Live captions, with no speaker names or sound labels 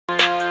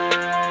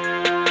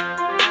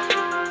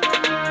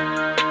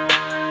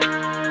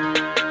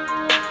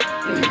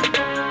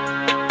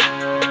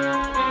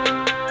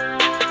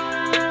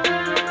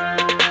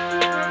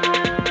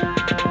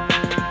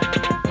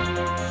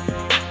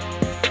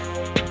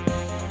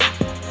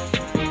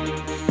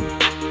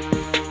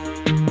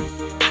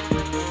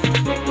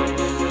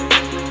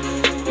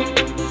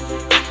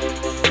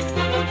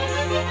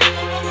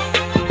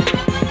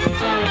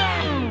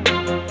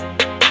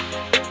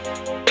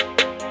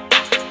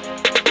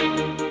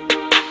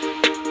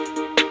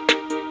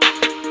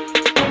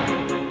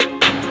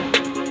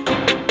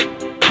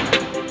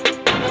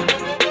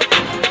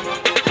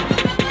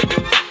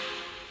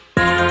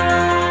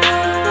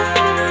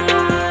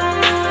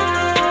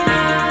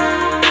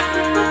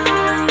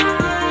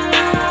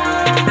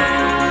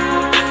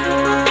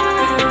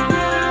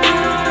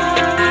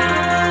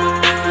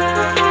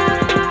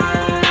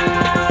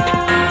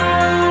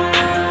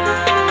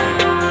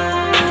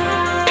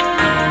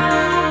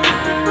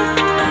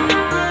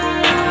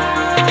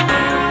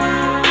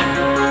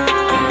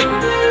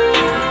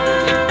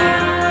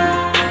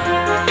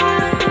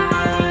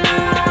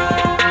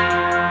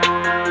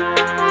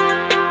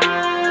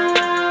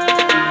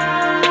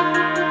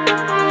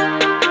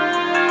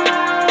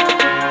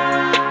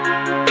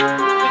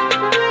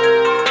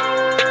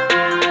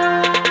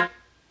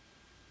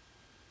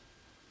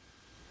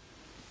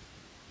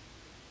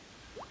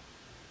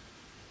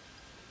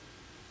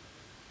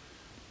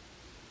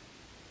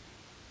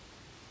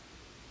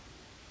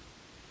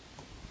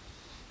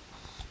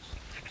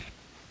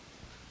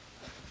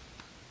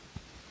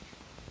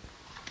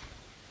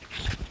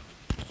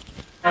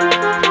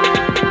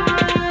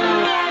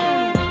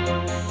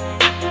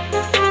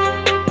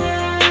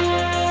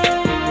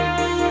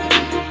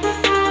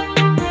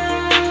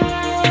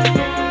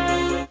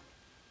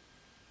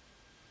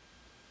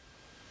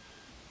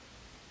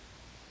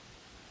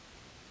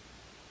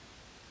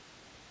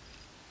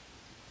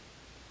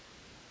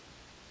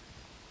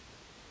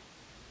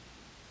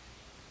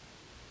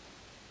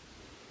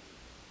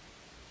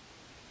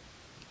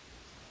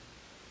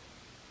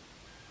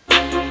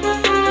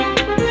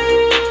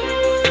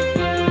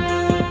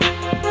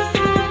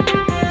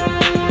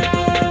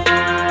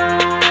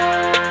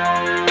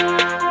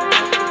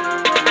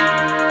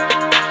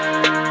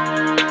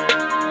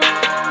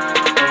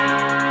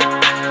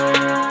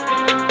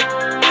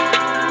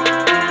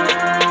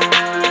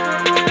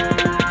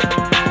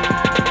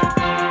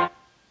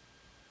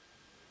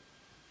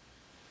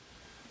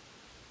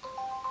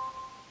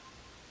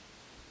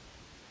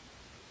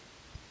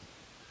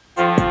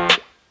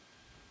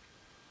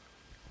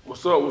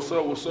What's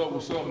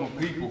up, my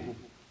people?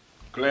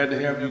 Glad to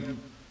have you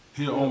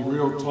here on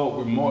Real Talk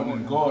with Martin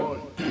and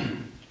Gordon.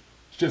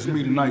 It's just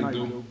me tonight,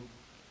 dude.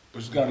 But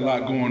it's got a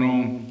lot going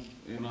on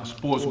in our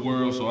sports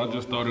world, so I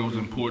just thought it was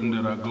important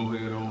that I go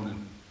ahead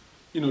on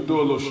and,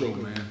 do a little show,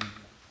 man.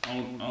 I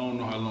don't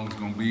know how long it's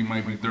gonna be. It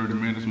might be 30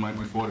 minutes, might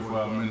be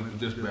 45 minutes, but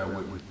just bear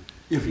with me.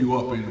 If you're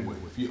up anyway.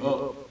 If you're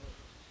up,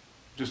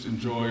 just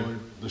enjoy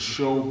the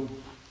show,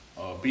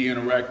 be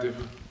interactive.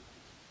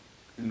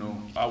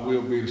 I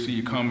will be able to see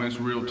your comments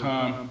real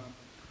time.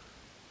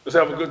 Let's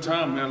have a good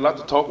time, man. A lot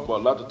to talk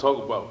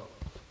about,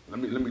 Let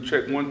me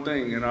check one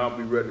thing and I'll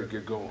be ready to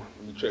get going.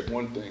 Let me check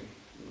one thing.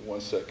 Give me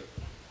 1 second.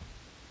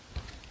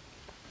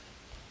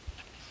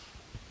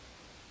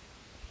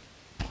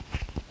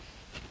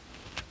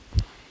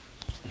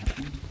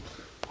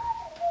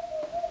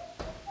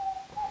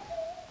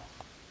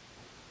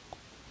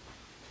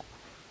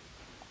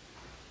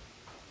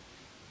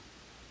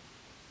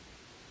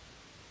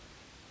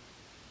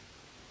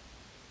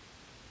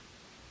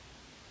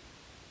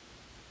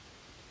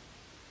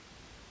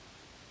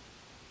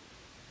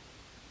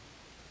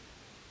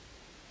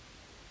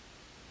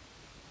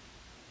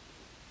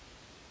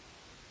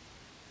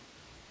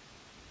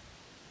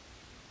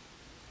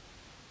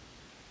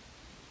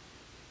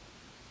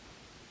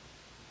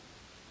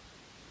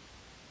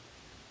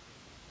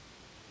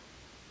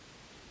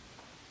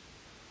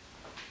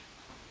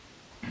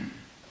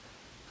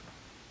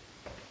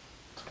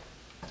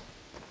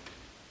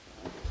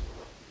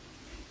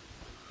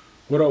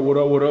 What up?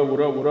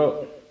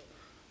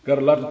 Got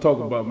a lot to talk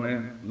about,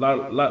 man.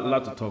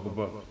 Lot to talk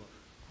about.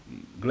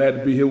 Glad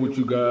to be here with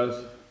you guys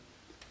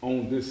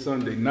on this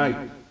Sunday night,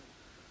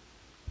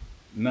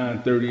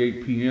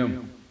 9:38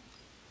 p.m.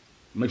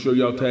 Make sure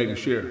y'all tag and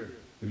share.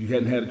 If you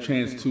hadn't had a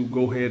chance to,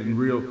 go ahead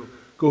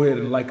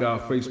and like our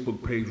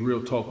Facebook page,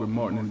 Real Talk with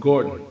Martin and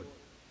Gordon.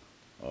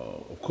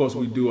 Of course,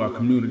 we do our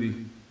community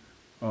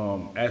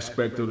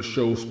aspect of the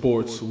show,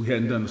 sports. We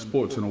hadn't done the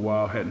sports in a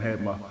while. Hadn't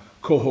had my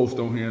co-host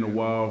on here in a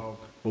while.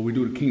 But we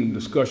do the Kingdom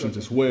discussions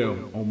as well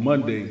on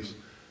Mondays.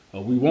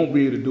 We won't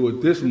be able to do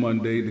it this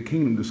Monday. The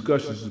Kingdom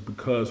discussions is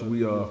because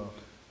we're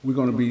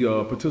going to be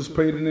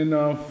participating in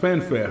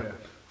fanfare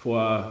for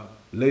our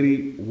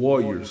Lady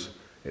Warriors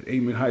at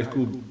Amen High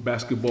School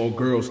basketball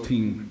girls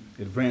team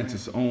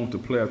advances on to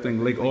play, I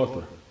think, Lake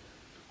Arthur.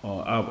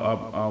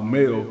 Our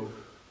male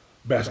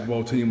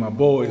basketball team, our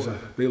boys,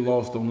 they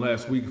lost on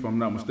last week, if I'm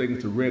not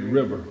mistaken, to Red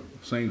River,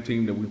 same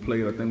team that we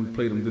played. I think we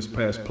played them this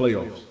past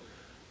playoffs.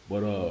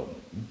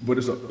 But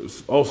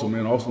it's awesome,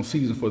 man. Awesome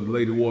season for the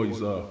Lady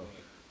Warriors.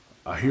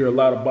 I hear a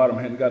lot about them.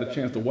 I hadn't got a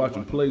chance to watch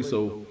them play,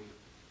 so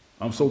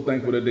I'm so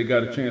thankful that they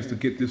got a chance to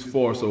get this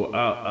far. So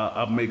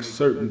I make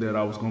certain that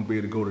I was going to be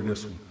able to go to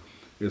this one.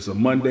 It's a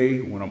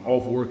Monday when I'm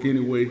off work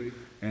anyway,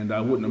 and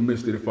I wouldn't have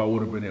missed it if I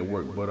would have been at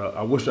work. But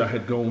I wish I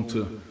had gone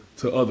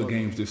to other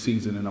games this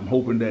season, and I'm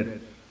hoping that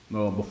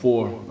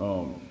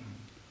before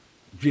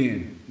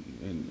Jen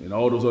and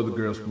all those other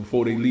girls,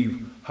 before they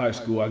leave high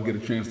school, I get a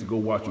chance to go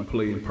watch them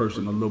play in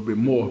person a little bit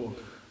more,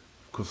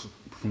 because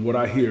from what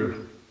I hear,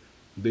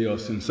 they are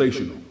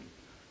sensational.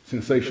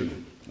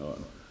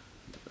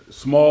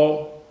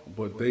 Small,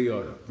 but they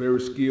are very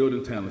skilled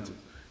and talented,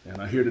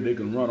 and I hear that they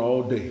can run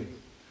all day.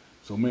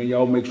 So man,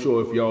 y'all make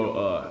sure if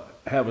y'all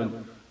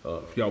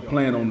if y'all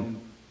plan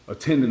on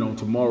attending on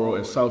tomorrow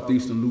at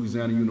Southeastern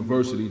Louisiana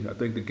University. I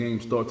think the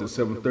game starts at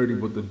 7:30,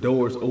 but the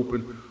doors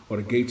open or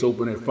the gates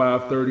open at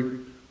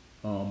 5:30.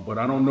 But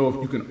I don't know if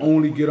you can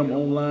only get them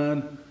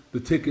online, the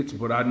tickets,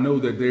 but I know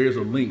that there is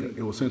a link.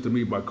 It was sent to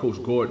me by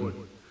Coach Gordon,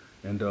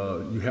 and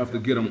you have to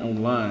get them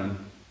online.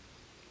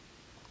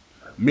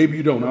 Maybe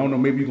you don't. I don't know.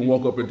 Maybe you can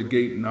walk up at the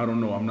gate, and I don't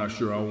know. I'm not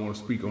sure. I don't want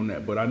to speak on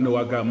that. But I know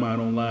I got mine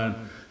online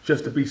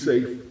just to be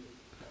safe.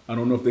 I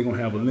don't know if they're going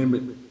to have a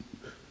limit,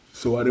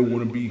 so I didn't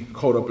want to be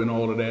caught up in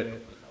all of that.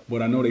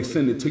 But I know they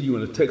send it to you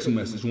in a text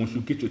message once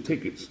you get your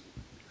tickets,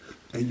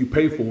 and you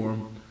pay for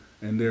them.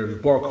 And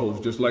there's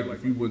barcodes, just like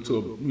if you went to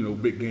a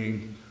big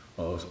game,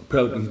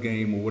 Pelicans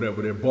game or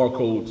whatever. There are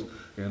barcodes,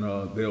 and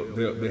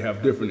they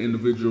have different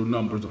individual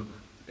numbers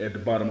at the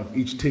bottom of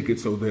each ticket,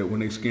 so that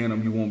when they scan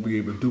them, you won't be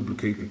able to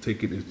duplicate the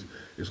ticket.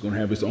 It's going to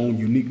have its own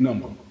unique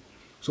number.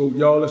 So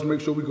y'all, let's make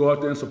sure we go out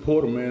there and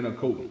support them, man.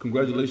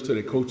 Congratulations to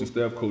their coaching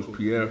staff, Coach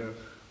Pierre,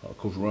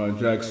 Coach Ryan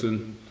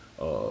Jackson,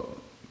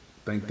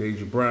 thank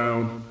Deja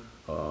Brown.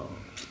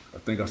 I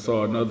think I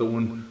saw another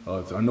one.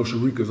 I know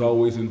Sharika's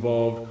always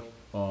involved.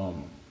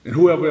 And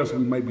whoever else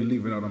we might be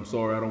leaving out, I'm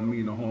sorry, I don't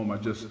mean no harm. I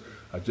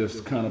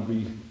just kind of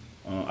be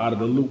out of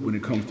the loop when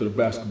it comes to the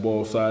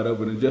basketball side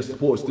of it, and just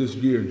sports this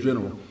year in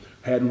general.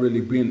 Hadn't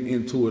really been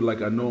into it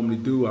like I normally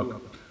do. I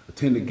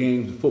attended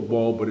games of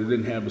football, but it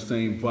didn't have the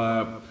same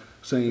vibe,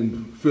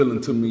 same feeling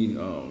to me,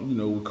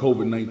 with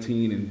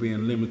COVID-19 and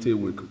being limited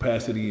with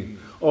capacity and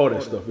all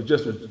that stuff. It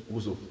just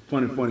was a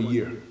funny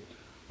year.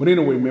 But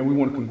anyway, man, we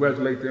want to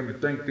congratulate them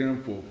and thank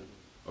them for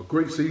a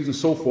great season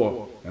so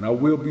far, and I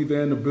will be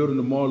there in the building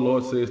tomorrow.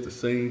 Lord says the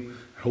same.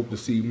 I hope to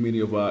see many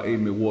of our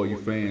Amen Warrior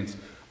fans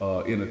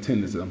in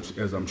attendance,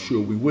 as I'm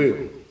sure we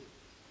will.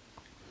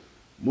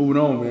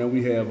 moving on, man,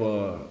 we have,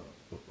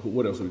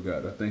 what else we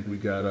got? I think we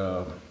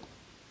got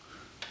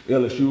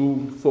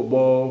LSU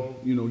football.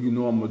 You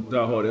know I'm a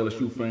diehard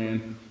LSU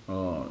fan.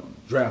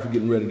 Draft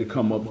getting ready to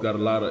come up. Got a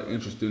lot of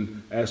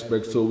interesting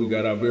aspects. So we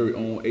got our very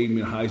own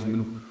Amen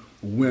Heisman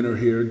winner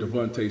here,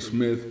 DeVonta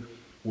Smith,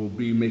 will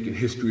be making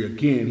history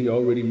again. He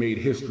already made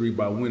history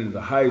by winning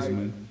the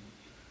Heisman.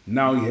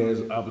 Now he has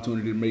an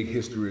opportunity to make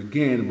history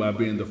again by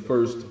being the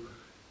first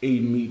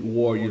A-Meat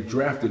Warrior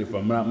drafted, if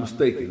I'm not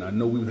mistaken. I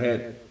know we've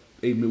had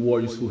A-Meat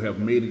Warriors who have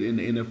made it in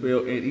the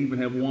NFL and even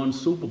have won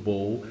Super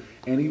Bowl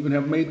and even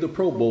have made the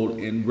Pro Bowl,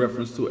 in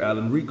reference to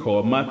Alan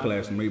Ricard, my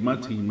classmate, my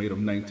teammate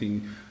of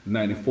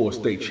 1994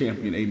 state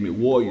champion A-Meat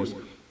Warriors,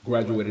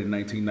 graduated in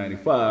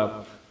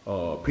 1995.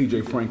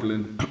 P.J.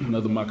 Franklin,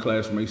 another of my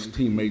classmates,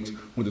 teammates,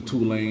 went to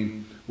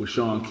Tulane with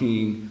Sean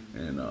King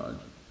and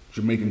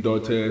Jamaican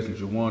Dortez and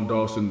Jawan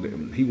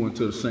Dawson. He went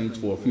to the Saints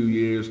for a few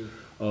years.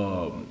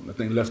 I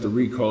think Lester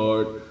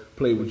Ricard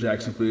played with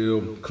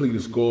Jacksonville.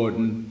 Cletus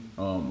Gordon,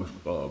 I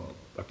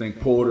think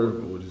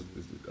Porter, or is it,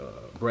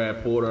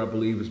 Brad Porter, I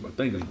believe. I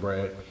think it's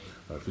Brad.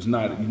 If it's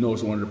not, you know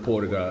it's one of the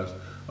Porter guys.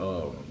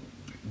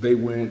 They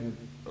went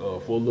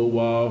for a little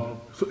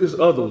while. So it's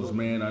others,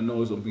 man. I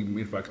know it's gonna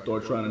be, if I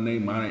start trying to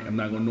name them, I'm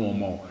not gonna know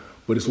them all.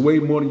 But it's way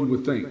more than you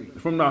would think.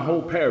 From our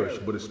whole parish,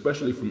 but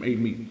especially from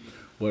A-Meat.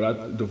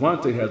 But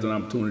DeVonta has an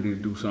opportunity to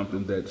do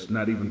something that's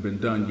not even been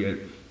done yet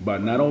by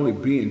not only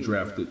being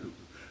drafted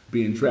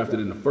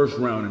in the first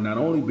round, and not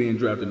only being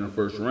drafted in the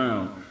first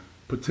round,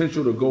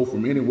 potential to go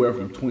from anywhere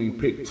from between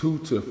pick 2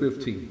 to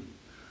 15.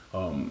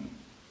 I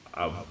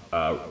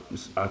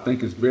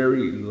think it's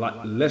very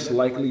less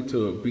likely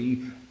to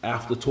be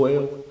after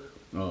 12.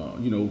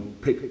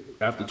 Pick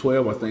after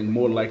 12, I think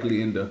more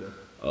likely in the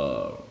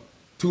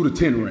 2 to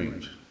 10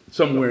 range,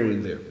 somewhere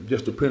in there,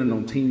 just depending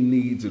on team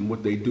needs and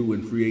what they do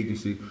in free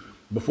agency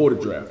before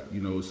the draft.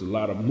 It's a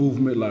lot of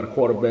movement, a lot of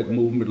quarterback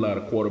movement, a lot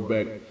of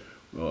quarterbacks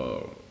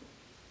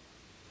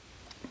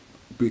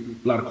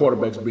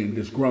being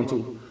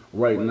disgruntled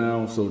right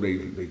now, so they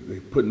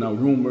putting out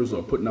rumors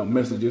or putting out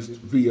messages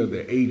via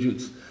their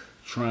agents,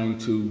 trying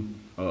to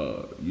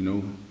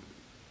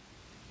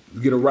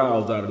get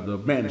aroused out of the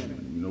management,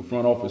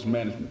 front office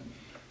management.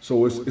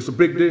 So it's a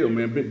big deal,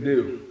 man, big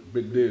deal.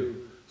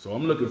 So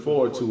I'm looking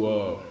forward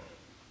to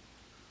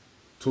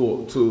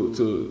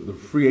the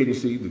free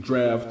agency, the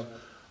draft,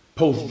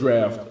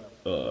 post-draft,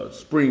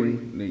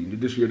 spring.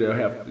 This year they'll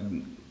have,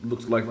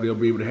 looks like they'll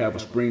be able to have a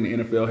spring. The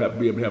NFL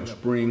be able to have a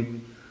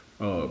spring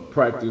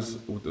practice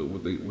with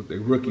the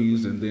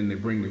rookies, and then they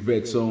bring the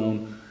vets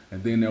on,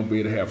 and then they'll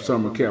be able to have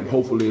summer camp.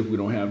 Hopefully, if we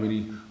don't have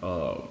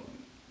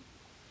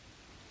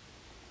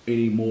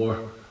any more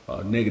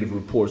negative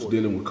reports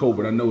dealing with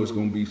COVID. I know it's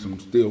going to be some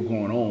still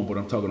going on, but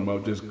I'm talking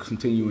about just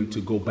continuing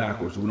to go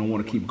backwards. We don't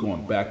want to keep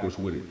going backwards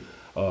with it.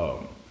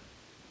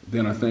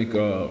 Then I think,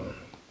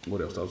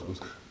 what else I was going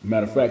to say?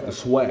 Matter of fact, the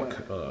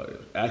SWAC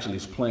actually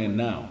is playing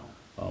now.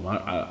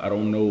 I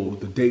don't know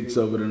the dates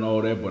of it and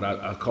all that, but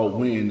I caught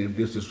wind, and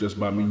this is just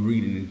by me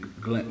reading and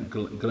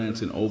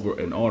glancing over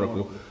an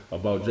article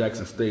about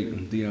Jackson State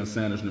and Deion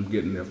Sanders and them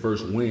getting their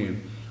first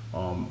win.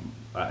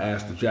 I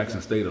asked the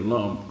Jackson State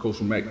alum,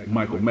 Coach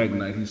Michael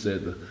McKnight. He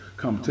said the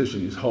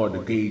competition is hard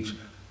to gauge,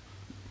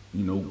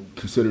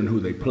 considering who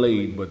they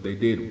played, but they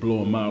did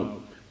blow them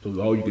out.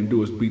 So all you can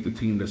do is beat the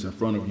team that's in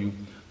front of you.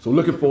 So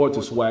looking forward to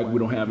SWAC. We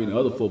don't have any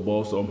other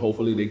football, so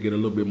hopefully they get a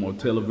little bit more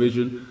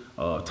television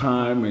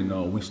time,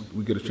 and we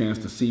get a chance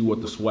to see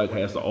what the SWAC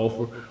has to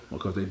offer,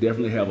 because they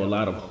definitely have a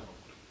lot of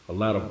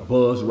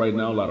buzz right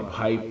now, a lot of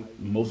hype,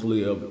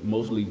 mostly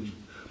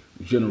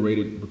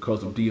generated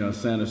because of Deion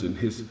Sanders and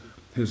his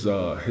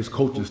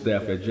coaching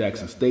staff at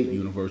Jackson State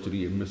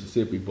University in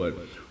Mississippi. But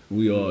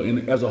we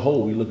as a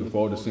whole, we're looking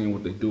forward to seeing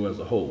what they do as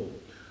a whole.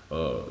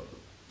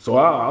 So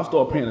I'll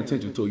start paying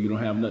attention to it. You don't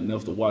have nothing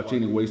else to watch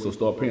anyway, so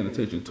start paying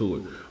attention to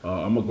it.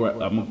 I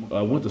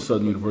went to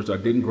Southern University. I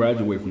didn't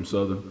graduate from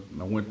Southern.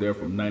 I went there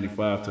from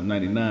 95 to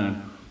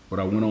 99,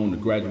 but I went on to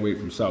graduate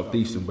from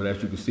Southeastern. But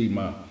as you can see,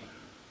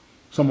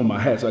 some of my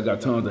hats, I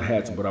got tons of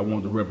hats, but I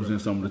wanted to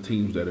represent some of the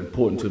teams that are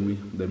important to me,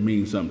 that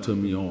mean something to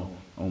me on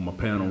my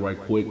panel right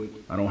quick.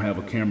 I don't have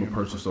a camera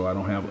person, so I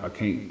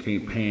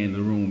can't pan the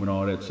room and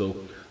all that. So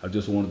I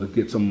just wanted to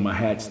get some of my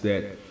hats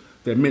that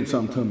meant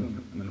something to me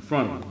in the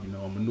front of me.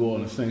 I'm a New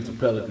Orleans Saints and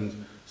Pelicans,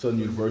 Southern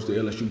University,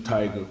 LSU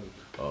Tiger,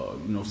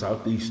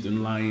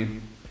 Southeastern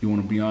Lion. If you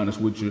want to be honest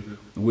with it,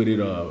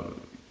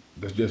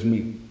 that's just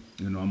me.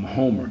 I'm a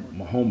homer.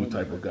 I'm a homer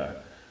type of guy.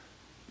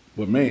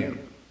 But man,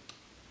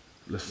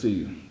 let's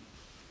see.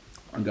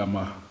 I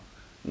want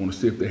to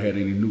see if they had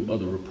any new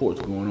other reports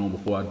going on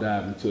before I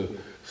dive into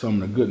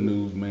some of the good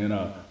news, man.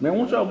 Man, I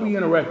want y'all to be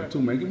interactive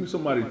too, man. Give me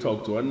somebody to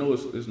talk to. I know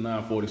it's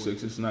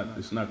 9:46.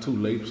 It's not too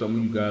late. Some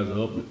of you guys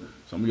are up.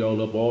 Some of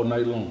y'all up all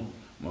night long.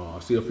 I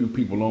see a few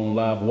people on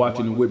live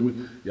watching it with me.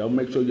 Y'all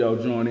make sure y'all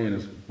join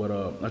in. But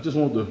I just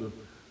want to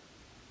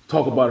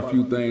talk about a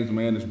few things,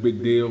 man. It's a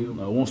big deal.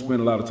 I won't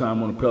spend a lot of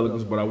time on the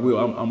Pelicans, but I will.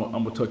 I'm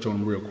gonna touch on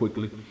them real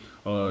quickly.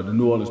 The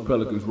New Orleans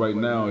Pelicans right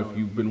now, if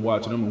you've been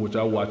watching them, which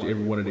I watch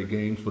every one of their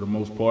games for the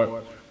most part,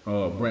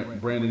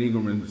 Brandon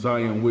Ingram and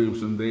Zion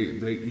Williamson,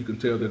 you can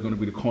tell they're going to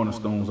be the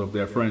cornerstones of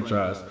their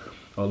franchise.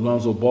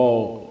 Lonzo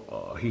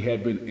Ball, he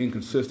had been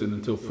inconsistent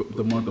until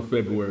the month of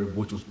February,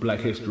 which was Black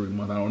History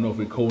Month. I don't know if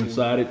it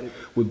coincided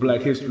with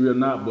Black History or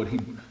not, but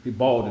he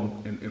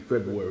balled in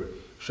February.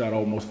 Shot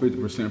almost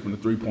 50% from the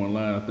three-point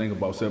line. I think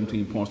about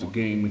 17 points a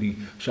game, and he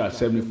shot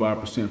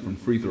 75% from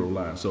free throw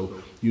line.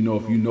 So,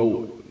 if you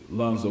know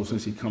Lonzo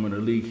since he come in the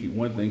league,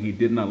 one thing he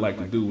did not like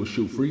to do was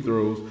shoot free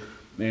throws,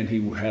 and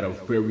he had a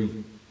very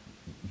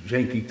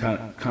janky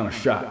kind of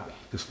shot.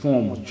 His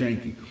form was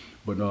janky,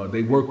 but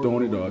they worked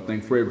on it. I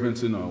think Fred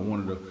Vinson,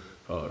 one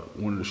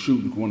of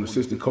the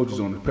assistant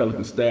coaches on the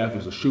Pelican staff,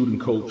 is a shooting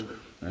coach,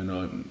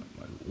 and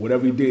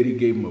whatever he did, he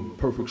gave him a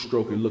perfect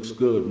stroke. It looks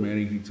good, man.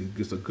 He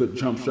gets a good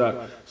jump shot.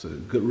 It's a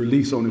good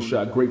release on his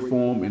shot, great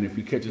form, and if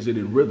he catches it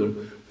in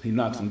rhythm, he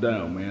knocks him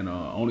down, man.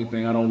 Only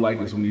thing I don't like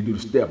is when he do the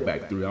step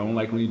back three. I don't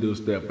like when he do a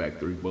step back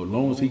three, but as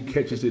long as he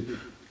catches it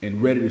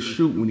and ready to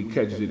shoot when he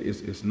catches it,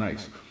 it's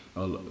nice.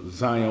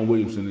 Zion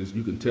Williamson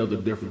you can tell the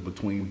difference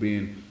between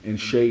being in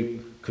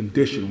shape,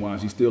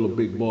 condition-wise. He's still a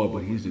big boy,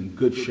 but he's in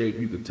good shape.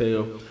 You can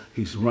tell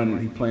he's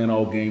playing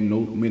all game, no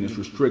minutes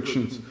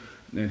restrictions.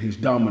 And he's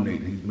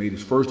dominating. He's made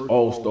his first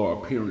All-Star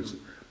appearance.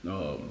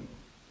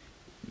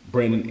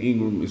 Brandon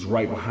Ingram is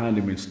right behind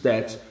him in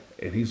stats,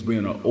 and he's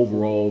been an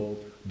overall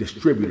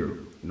distributor.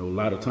 A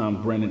lot of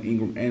times Brandon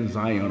Ingram and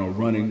Zion are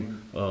running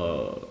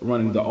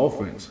the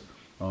offense,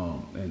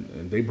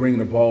 and they bring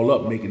the ball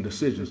up, making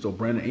decisions. So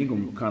Brandon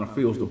Ingram kind of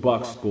fills the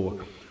box score.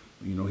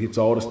 Hits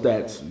all the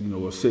stats.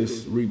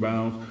 Assists,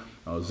 rebounds.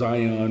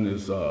 Zion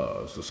is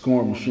a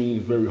scoring machine.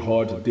 It's very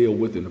hard to deal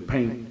with in the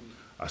paint.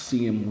 I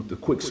see him with the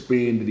quick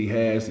spin that he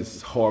has.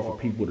 It's hard for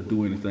people to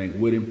do anything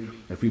with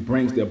him. If he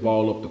brings that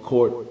ball up the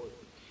court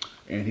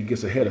and he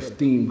gets a head of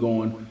steam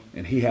going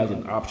and he has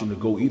an option to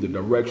go either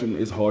direction,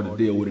 it's hard to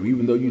deal with him.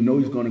 Even though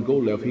he's going to go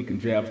left, he can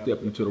jab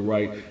step you to the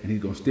right, and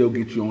he's going to still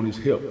get you on his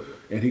hip.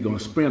 And he's going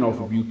to spin off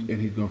of you, and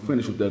he's going to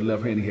finish with that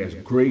left hand. He has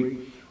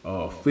great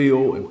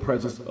feel and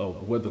presence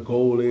of where the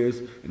goal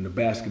is and the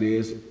basket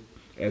is,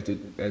 as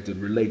it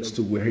relates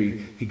to where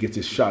he gets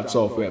his shots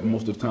off at.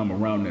 Most of the time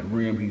around that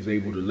rim, he's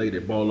able to lay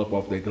that ball up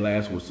off that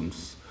glass with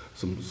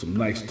some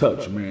nice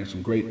touch, man.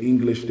 Some great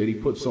English that he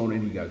puts on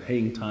it. He got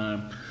hang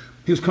time.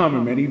 He's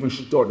coming, man. Even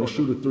starting to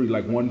shoot a three,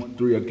 like 1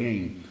 3 a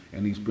game,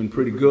 and he's been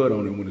pretty good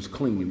on it when it's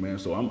clean, man.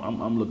 So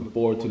I'm looking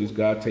forward to this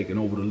guy taking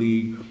over the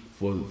league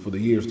for the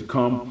years to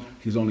come.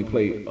 He's only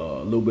played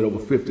a little bit over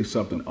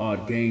 50-something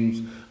odd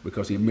games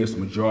because he missed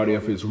the majority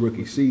of his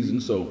rookie season.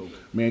 So,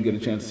 man, get a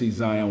chance to see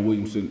Zion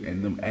Williamson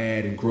and them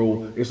add and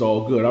grow. It's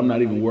all good. I'm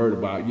not even worried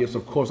about it. Yes,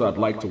 of course, I'd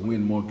like to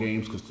win more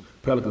games because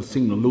Pelicans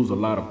seem to lose a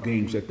lot of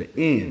games at the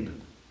end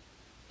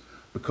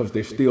because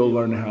they're still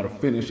learning how to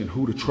finish and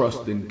who to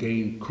trust in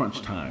game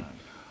crunch time.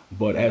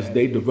 But as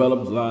they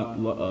develop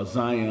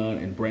Zion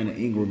and Brandon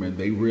Ingram and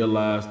they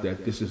realize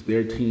that this is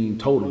their team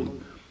totally,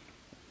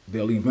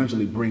 they'll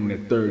eventually bring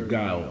that third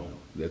guy on,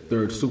 that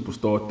third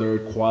superstar,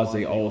 third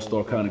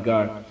quasi-all-star kind of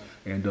guy,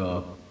 and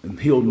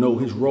he'll know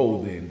his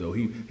role then, though.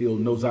 He'll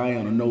know,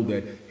 Zion will know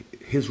that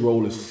his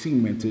role is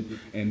cemented,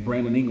 and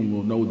Brandon Ingram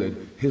will know that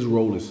his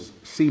role is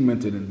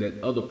cemented and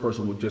that other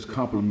person will just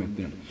complement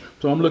them.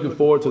 So I'm looking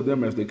forward to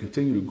them as they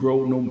continue to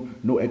grow.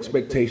 No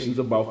expectations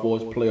about far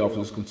as playoffs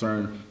is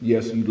concerned.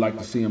 Yes, you'd like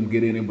to see them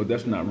get in it, but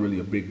that's not really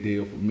a big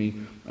deal for me.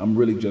 I'm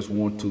really just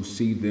want to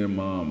see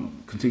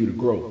them continue to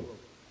grow.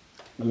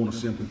 I want to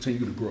see them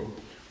continue to grow.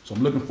 So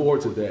I'm looking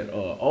forward to that.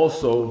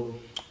 Also,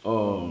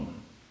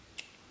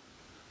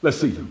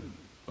 let's see.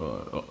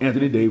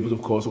 Anthony Davis,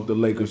 of course, with the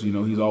Lakers,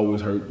 he's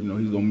always hurt. He's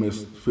going to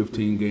miss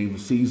 15 games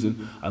a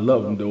season. I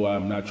love him, though.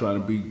 I'm not trying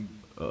to be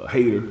a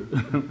hater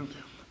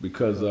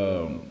because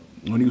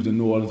when he was in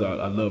New Orleans,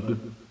 I loved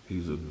him.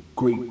 He's a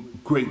great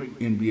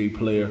NBA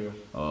player.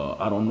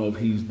 I don't know if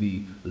he's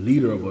the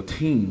leader of a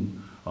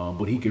team,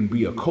 but he can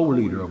be a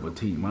co-leader of a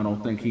team. I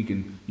don't think you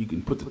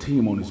can put the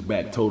team on his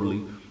back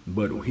totally,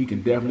 but he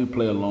can definitely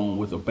play along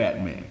with a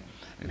Batman.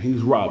 And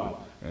he's Robin.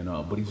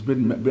 But he's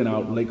been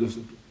out. Lakers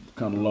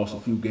kind of lost a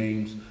few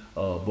games,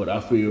 but I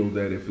feel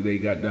that if they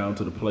got down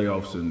to the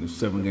playoffs in the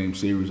 7-game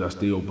series, I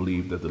still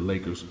believe that the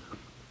Lakers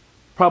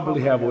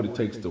probably have what it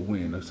takes to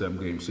win a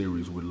 7-game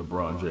series with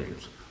LeBron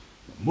James.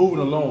 Moving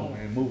along,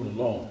 man, moving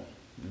along,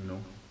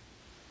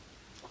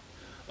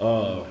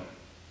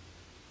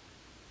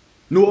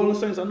 New Orleans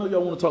Saints, I know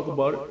y'all want to talk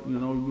about it. You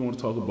want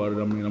to talk about it.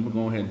 I mean, I'm going to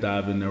go ahead and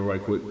dive in there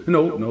right quick.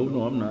 No,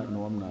 I'm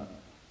not.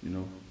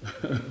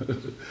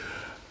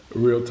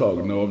 Real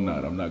talk, no, I'm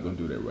not. I'm not going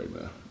to do that right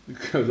now.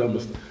 Because I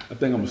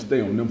think I'm going to stay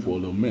on them for a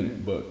little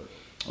minute. But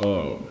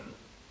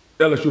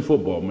LSU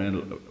football,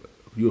 man.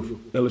 If you're an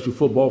LSU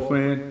football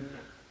fan,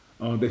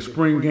 their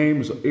spring game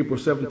is April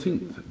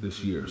 17th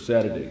this year,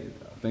 Saturday.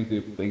 I think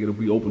it'll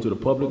be open to the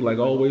public like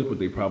always, but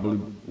they probably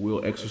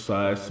will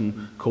exercise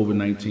some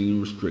COVID-19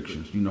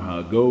 restrictions. You know how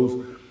it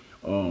goes.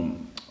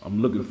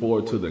 I'm looking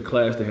forward to the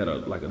class. They had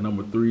a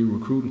number 3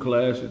 recruiting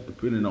class,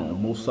 depending on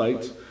most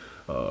sites.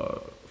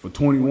 for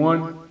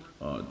 21,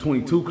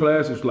 22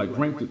 class is like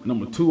ranked at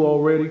number 2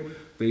 already.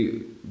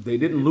 They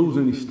didn't lose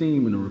any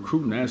steam in the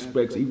recruiting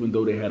aspects, even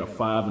though they had a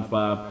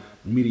 5-5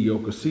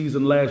 mediocre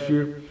season last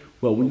year.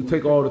 But when you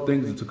take all the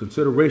things into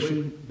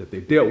consideration that they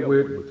dealt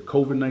with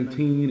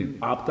COVID-19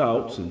 and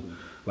opt-outs, and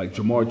like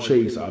Jamar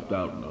Chase opt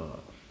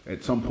out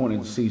at some point in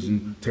the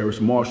season,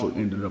 Terrace Marshall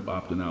ended up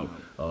opting out.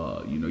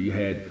 You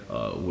had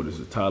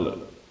Tyler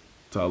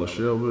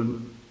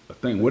Shelvin, I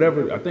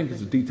think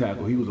it's a D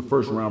tackle. He was a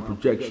first-round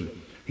projection.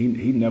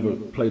 He never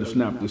played a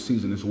snap this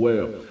season as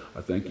well.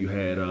 I think you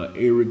had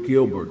Eric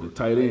Gilbert, the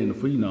tight end, the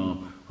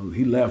phenom.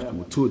 He left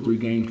with 2 or 3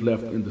 games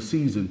left in the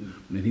season,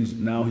 and he's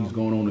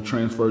going on to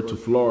transfer to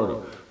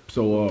Florida.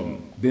 So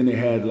then they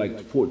had like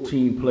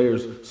 14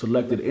 players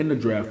selected in the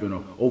draft,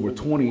 and over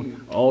 20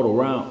 all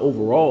around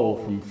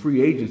overall from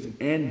free agents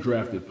and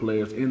drafted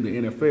players in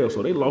the NFL.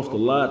 So they lost a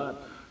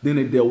lot. Then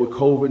they dealt with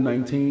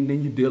COVID-19.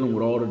 Then you're dealing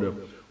with all of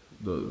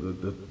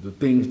the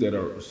things that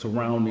are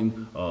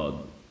surrounding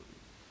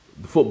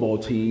the football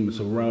team,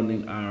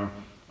 surrounding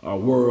our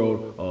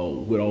world,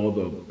 with all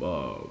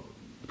the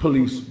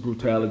police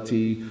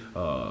brutality,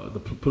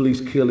 the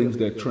police killings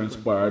that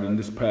transpired in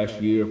this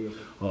past year.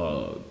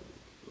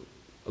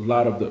 A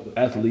lot of the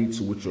athletes,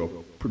 which are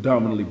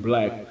predominantly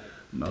black,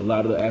 a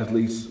lot of the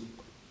athletes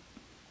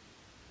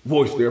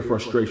voiced their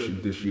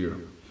frustration this year.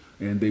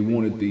 And they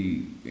wanted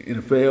the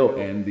NFL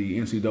and the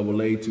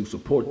NCAA to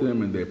support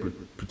them, and their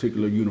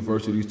particular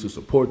universities to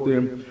support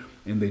them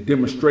in their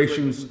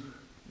demonstrations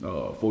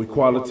for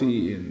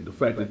equality, and the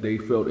fact that they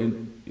felt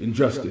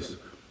injustice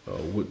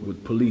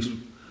with police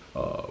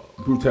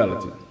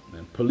brutality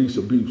and police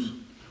abuse.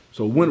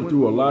 So went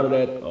through a lot of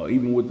that,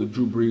 even with the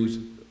Drew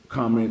Brees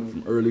comment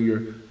from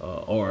earlier,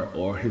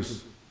 or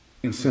his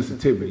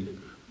insensitivity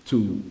to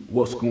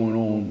what's going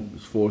on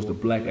as far as the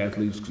black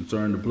athlete is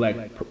concerned, the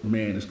black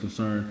man is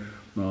concerned.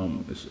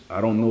 I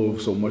don't know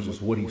so much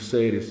as what he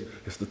said,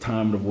 it's the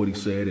timing of what he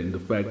said, and the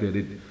fact that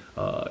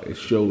it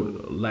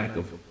showed a lack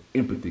of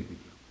empathy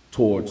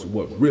towards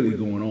what's really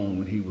going on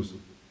when he was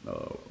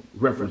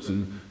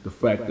referencing the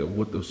fact that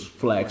what the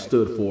flag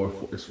stood for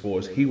as far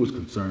as he was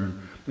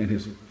concerned, and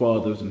his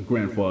fathers and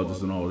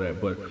grandfathers and all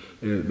that. But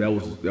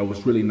that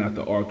was really not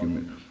the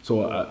argument.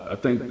 So I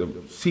think the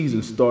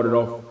season started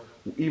off,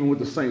 even with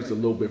the Saints, a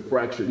little bit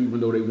fractured, even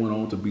though they went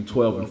on to be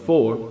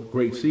 12-4,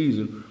 great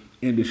season,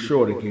 ended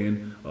short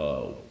again.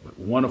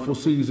 Wonderful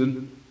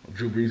season.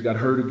 Drew Brees got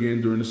hurt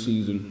again during the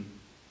season,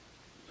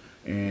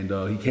 and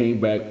he came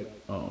back,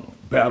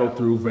 battled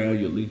through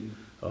valiantly,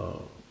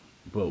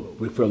 but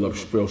we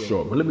fell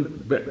short.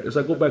 But as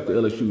I go back to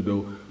LSU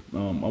though,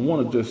 I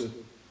want to just,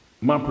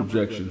 my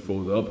projection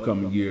for the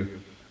upcoming year,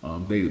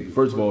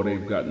 first of all,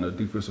 they've gotten a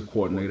defensive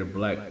coordinator,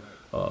 black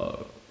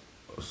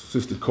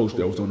assistant coach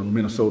that was on the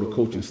Minnesota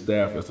coaching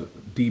staff as a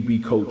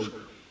DB coach,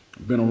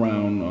 been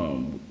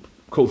around,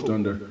 coached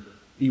under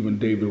even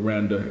David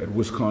Aranda at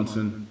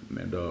Wisconsin,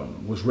 and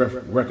was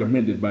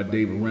recommended by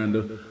David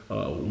Aranda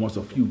once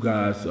a few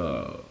guys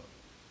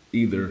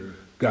either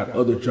got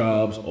other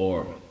jobs,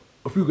 or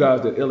a few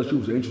guys that LSU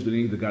was interested in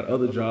either got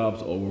other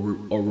jobs or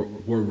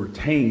were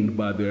retained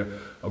by their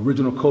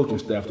original coaching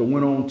staff that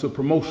went on to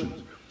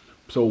promotions.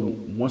 So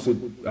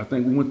I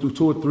think we went through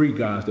 2 or 3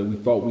 guys that we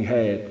thought we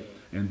had,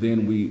 and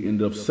then we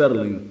ended up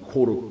settling,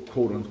 quote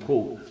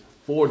unquote,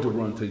 for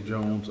DeVonta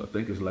Jones. I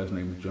think his last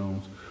name is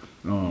Jones.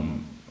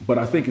 But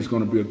I think it's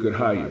going to be a good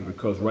hire,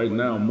 because right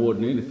now, more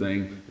than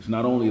anything, it's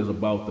not only is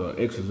about the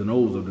X's and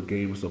O's of the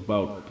game, it's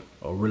about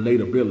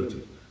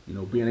relatability.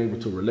 Being able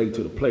to relate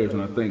to the players.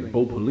 And I think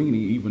Bo Pelini,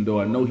 even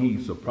though I know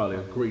he's probably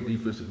a great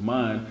defensive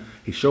mind,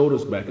 he showed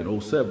us back in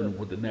 07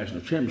 with the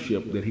national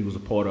championship that he was a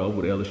part of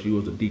with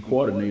LSU as a D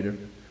coordinator.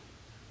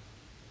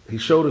 He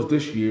showed us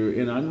this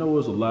year, and I know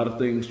there's a lot of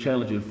things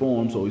challenging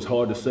for him, so it's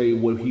hard to say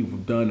what he would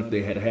have done if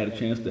they had had a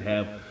chance to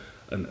have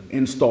an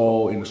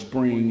install in the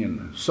spring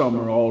and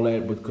summer, all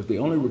that, because they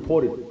only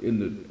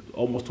reported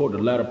almost toward the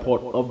latter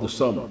part of the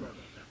summer.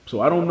 So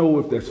I don't know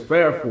if that's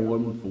fair for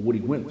him for what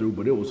he went through,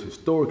 but it was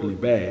historically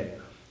bad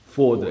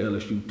for the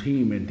LSU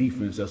team and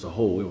defense as a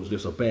whole. It was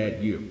just a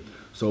bad year.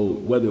 So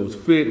whether it was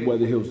fit,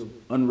 whether it was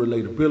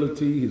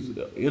unrelatability, his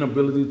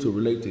inability to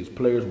relate to his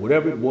players,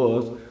 whatever it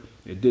was,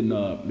 it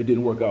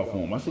didn't work out for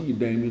him. I see you,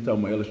 Dame, you're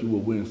talking about LSU will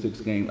win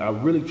 6 games. I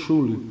really,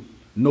 truly,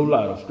 no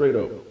lie, straight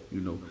up,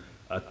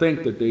 I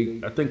think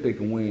they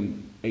can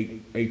win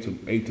 8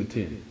 to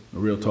 10.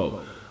 Real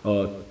talk.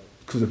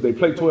 Because if they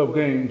play 12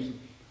 games,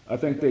 I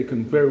think they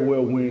can very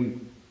well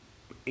win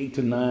 8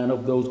 to 9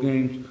 of those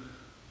games.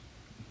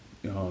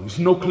 There's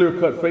no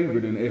clear-cut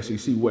favorite in the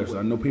SEC West.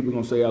 I know people are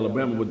going to say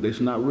Alabama, but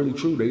that's not really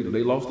true.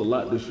 They lost a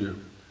lot this year.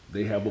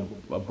 They have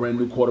a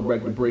brand-new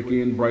quarterback to break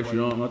in, Bryce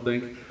Young, I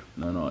think.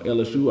 And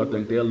LSU, I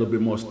think they're a little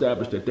bit more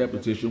established at that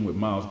position with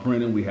Miles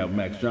Brennan. We have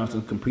Max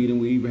Johnson competing.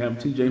 We even have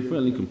T.J.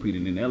 Finley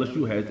competing. And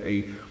LSU has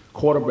a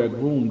quarterback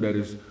room that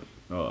is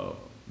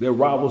that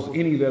rivals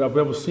any that I've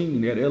ever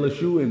seen at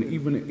LSU and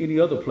even any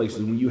other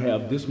places when you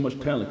have this much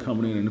talent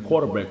coming in the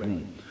quarterback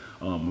room.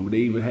 They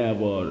even have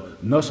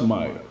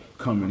Nussmeier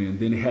coming in.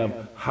 Then they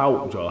have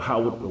Howard,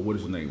 what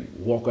is his name?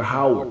 Walker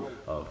Howard,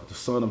 the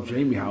son of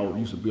Jamie Howard,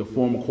 used to be a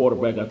former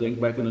quarterback, I think,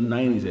 back in the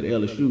 90s at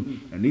LSU.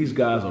 And these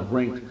guys are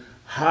ranked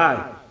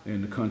high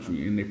in the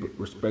country in their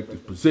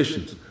respective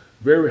positions.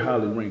 Very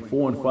highly ranked,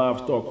 4- and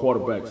 5-star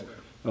quarterbacks.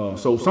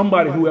 So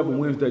somebody, whoever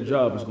wins that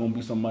job, is going to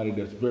be somebody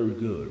that's very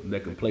good,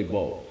 that can play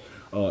ball.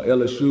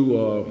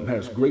 LSU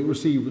has great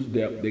receivers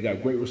depth. They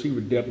got great receiver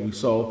depth. We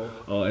saw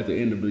at the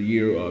end of the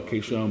year,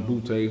 Keyshawn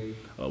Butte.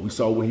 We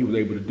saw what he was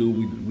able to do.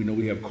 We know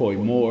we have Coy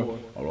Moore.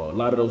 A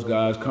lot of those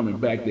guys coming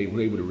back, they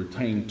were able to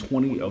retain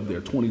 20 of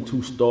their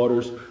 22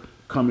 starters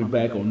coming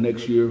back on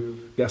next year.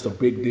 That's a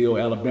big deal.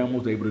 Alabama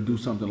was able to do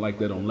something like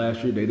that on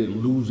last year. They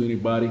didn't lose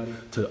anybody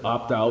to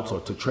opt-outs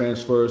or to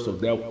transfers, so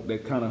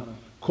that kind of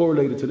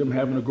correlated to them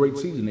having a great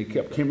season. They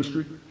kept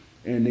chemistry,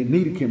 and they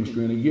needed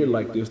chemistry in a year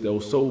like this that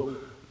was so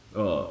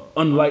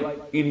unlike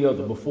any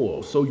other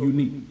before, so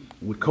unique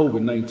with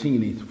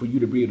COVID-19. For you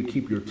to be able to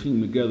keep your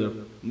team together,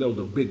 that was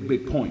a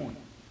big point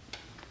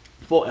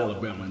for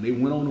Alabama. And they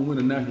went on to win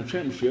a national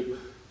championship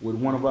with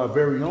one of our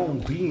very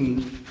own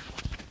being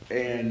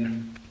a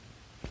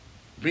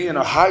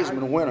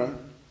Heisman winner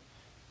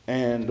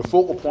and the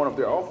focal point of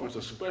their offense,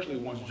 especially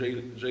once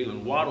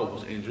Jalen Waddle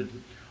was injured,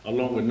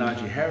 along with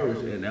Najee Harris.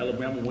 And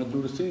Alabama went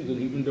through the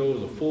season, even though it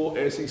was a full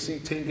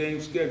SEC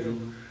 10-game schedule,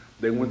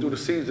 they went through the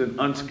season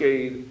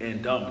unscathed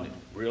and dominant.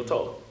 Real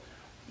talk.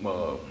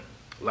 A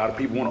lot of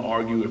people want to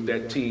argue if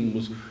that team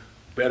was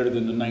better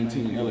than the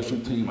 19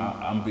 LSU team.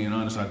 I'm being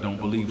honest, I don't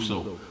believe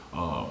so.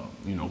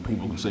 You know,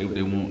 people can say what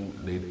they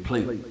want. They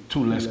played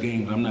 2 less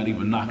games. I'm not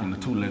even knocking the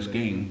 2 less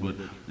games, but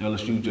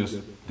LSU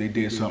they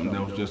did something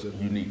that was just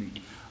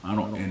unique.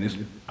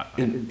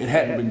 It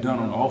hadn't been done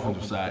on the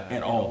offensive side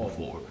at all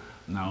before.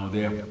 Now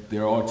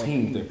there are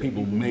teams that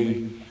people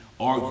may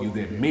argue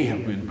that may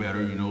have been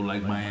better, you know,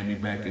 like Miami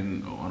back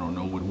in, I don't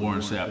know, with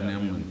Warren Sapp and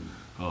them,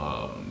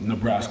 and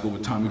Nebraska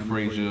with Tommy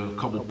Frazier, a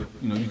couple,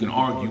 you know, you can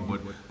argue, but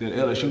that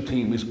LSU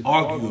team is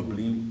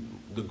arguably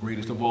the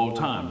greatest of all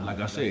time. Like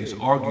I say, it's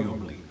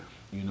arguably,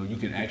 you know, you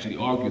can actually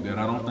argue that.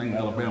 I don't think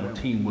Alabama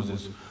team was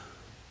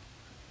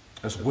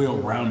as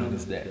well-rounded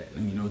as that.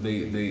 And, you know,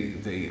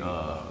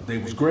 they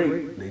was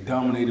great. They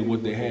dominated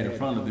what they had in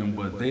front of them,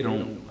 but they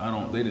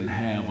didn't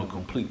have a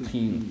complete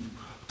team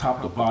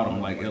top to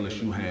bottom like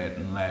LSU had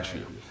in last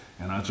year.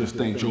 And I just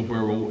think Joe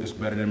Burrow is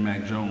better than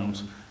Mac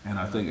Jones, and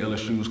I think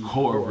LSU's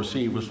core of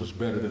receivers was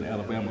better than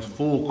Alabama's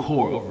full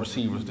core of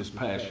receivers this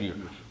past year,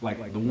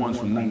 like the ones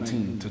from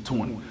 19 to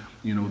 20.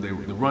 You know,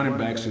 the running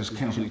backs just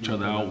canceled each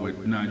other out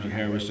with Najee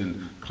Harris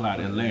and Clyde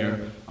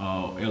Edlaire.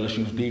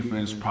 LSU's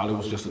defense probably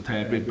was just a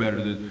tad bit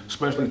better than,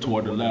 especially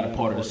toward the latter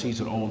part of the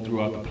season on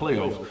throughout the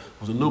playoffs,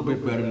 was a little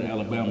bit better than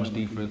Alabama's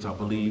defense, I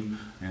believe.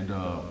 And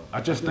I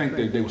just think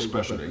that they were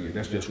special that year.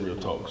 That's just real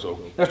talk. So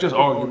that's just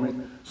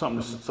argument,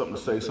 something to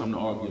say, something to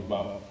argue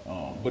about.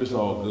 But it's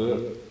all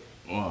good.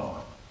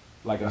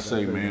 Like I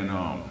say, man,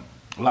 a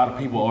lot of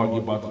people argue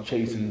about the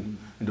Chase and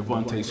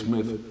DeVonta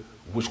Smith,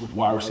 which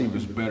wide receiver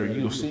is better.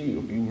 You'll see,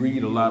 if you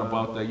read a lot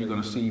about that, you're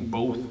going to see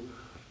both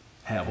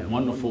have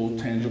wonderful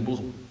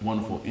tangibles,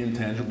 wonderful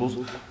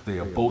intangibles. They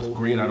are both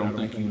great. I don't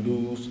think you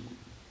lose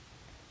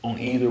on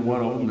either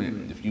one of them.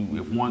 And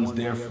if one's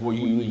there for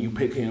you and you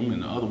pick him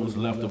and the other one's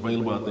left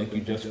available, I think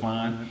you're just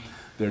fine.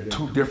 There are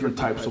 2 different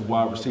types of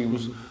wide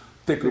receivers,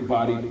 thicker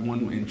bodied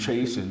one in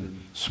Chase and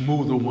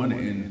smoother one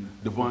in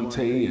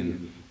DeVonta.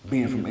 And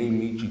being from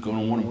A-Meet, you're going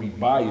to want to be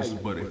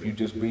biased, but if you're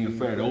just being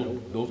fair,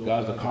 those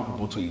guys are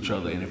comparable to each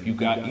other. And if you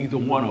got either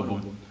one of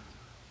them,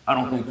 I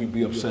don't think you'd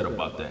be upset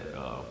about that.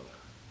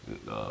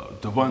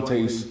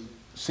 DeVonta's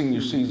senior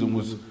season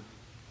was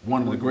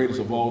one of the greatest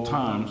of all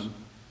times,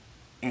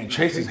 and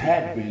Chase's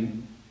had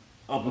been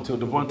up until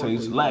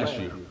DeVonta's last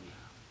year.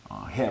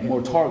 He had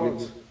more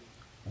targets,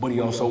 but he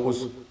also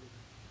was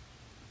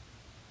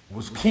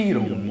keyed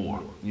on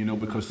more, you know,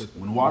 because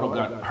when Waddle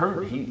got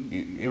hurt,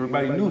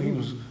 everybody knew he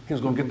was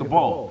going to get the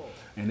ball,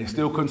 and they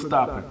still couldn't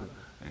stop him.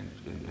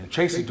 And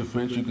Chase's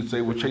defense, you could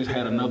say, well, Chase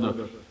had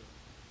another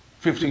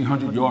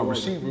 1,500-yard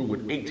receiver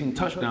with 18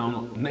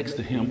 touchdowns next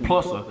to him,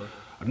 plus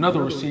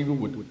another receiver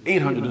with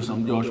 800 and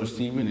some yards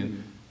receiving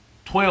and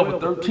 12 or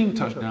 13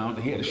 touchdowns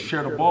that he had to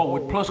share the ball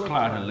with, plus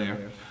Clyde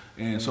Hilaire.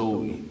 And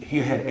so he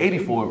had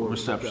 84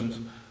 receptions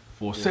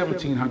for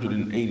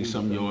 1,780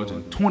 some yards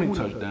and 20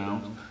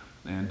 touchdowns.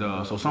 And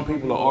so some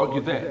people will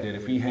argue that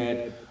if he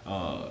had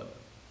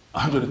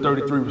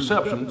 133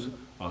 receptions,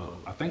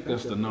 I think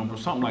that's the number,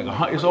 something like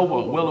it's well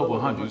over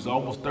 100. It's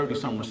almost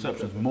 30-some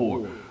receptions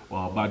more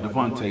by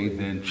DeVonta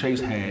than Chase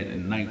had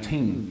in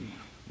 19.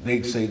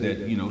 They'd say that,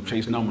 you know,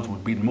 Chase numbers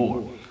would be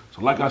more.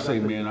 So like I say,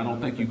 man, I don't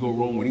think you go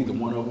wrong with either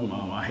one of them.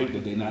 I hate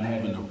that they're not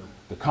having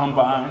the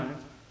combine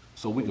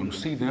so we can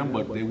see them,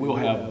 but they will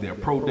have their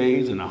pro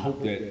days, and I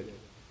hope that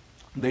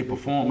they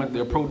perform at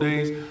their pro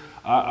days.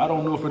 I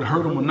don't know if it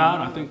hurt them or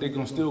not. I think they're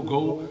going to still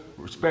go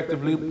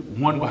respectively,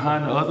 one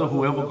behind the other,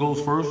 whoever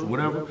goes first,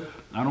 whatever.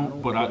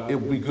 It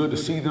would be good to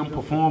see them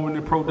perform in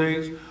their pro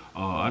days.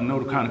 I know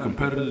the kind of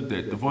competitor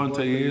that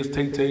DeVonta is,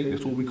 Tay-Tay,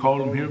 that's what we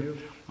call him here.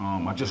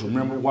 I just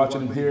remember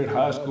watching him here at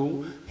high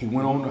school. He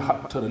went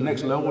on to the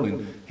next level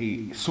and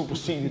he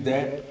superseded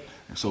that.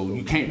 And so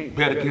you can't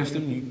bet against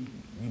him.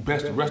 You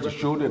best rest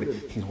assured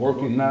that he's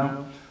working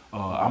now.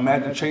 I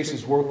imagine Chase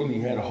is working.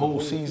 He had a whole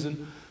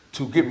season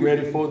to get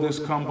ready for this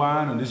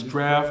combine and this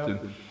draft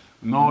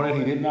and all that.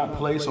 He did not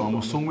play, so I'm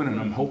assuming and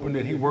I'm hoping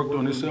that he worked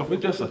on himself.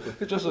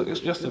 It's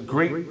just a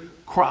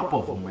great crop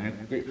of them,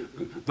 man.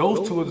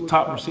 Those two are the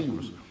top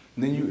receivers.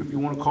 And then if you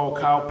want to call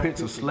Kyle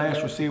Pitts a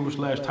slash receiver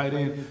slash tight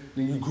end,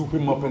 then you group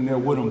him up in there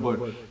with him.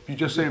 But if you're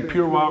just saying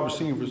pure wide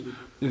receivers,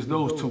 it's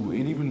those two.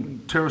 And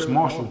even Terrace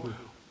Marshall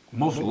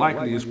most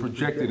likely is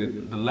projected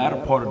at the latter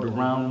part of the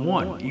round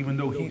 1, even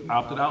though he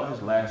opted out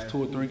his last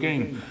 2 or 3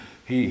 games.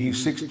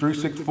 He's 6'3",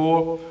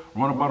 6'4",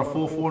 run about a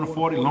 4.4 and a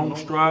 40, long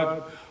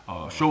stride,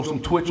 shows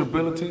some twitch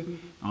ability,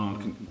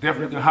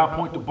 definitely can high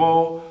point the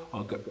ball,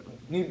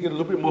 need to get a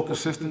little bit more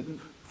consistent,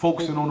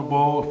 focusing on the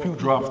ball, a few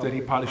drops that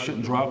he probably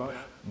shouldn't drop.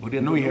 But I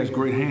know he has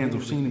great hands.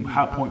 I've seen him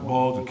high point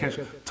balls and catch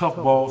tough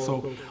balls.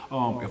 So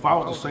if I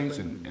was the Saints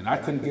and I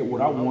couldn't get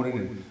what I wanted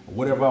and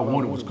whatever I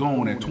wanted was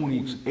gone at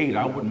 28,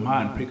 I wouldn't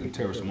mind picking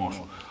Terrace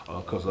Marshall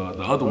because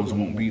the other ones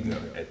won't be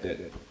there at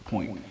that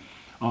point.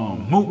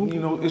 Mook, you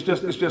know, it's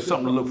just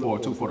something to look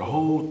forward to for the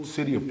whole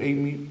city of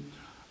Amy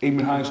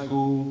High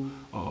School,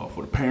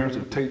 for the parents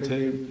of Tay,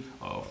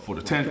 for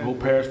the Tangipahoa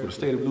Parish, for the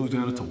state of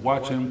Louisiana to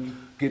watch him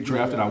get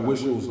drafted. I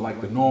wish it was like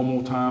the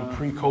normal time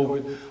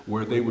pre-COVID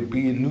where they would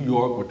be in New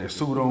York with their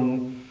suit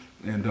on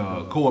and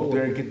go up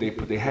there and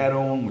put their hat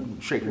on,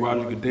 shake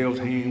Roger Goodell's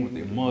hand with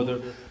their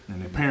mother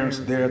and their parents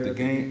there at the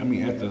game. I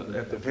mean, at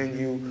the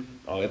venue,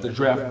 at the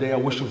draft day. I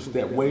wish it was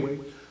that way.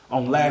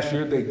 Last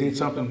year they did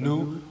something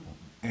new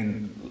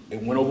and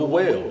it went over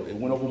well. It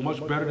went over much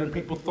better than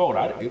people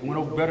thought. It went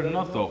over better than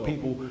I thought.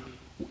 People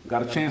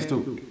got a chance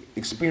to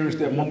experience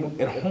that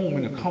moment at home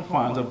in the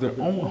confines of their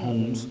own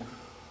homes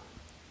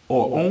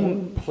or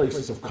own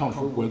places of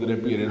comfort, whether they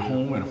be at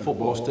home at a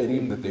football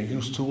stadium that they're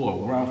used to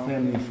or around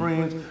family and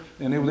friends,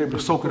 and they were able to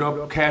soak it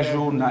up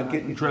casual, not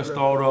getting dressed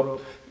all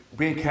up,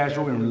 being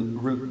casual,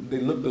 and they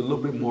looked a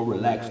little bit more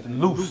relaxed and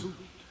loose.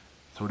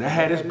 So that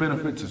had its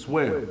benefits as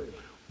well.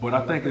 But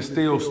I think it's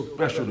still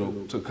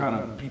special to kind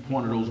of be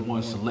one of those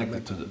ones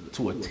selected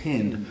to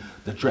attend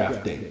the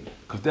draft day,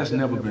 because that's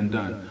never been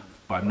done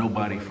by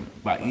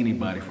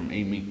anybody from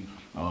Amy.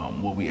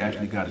 Where we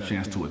actually got a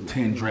chance to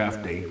attend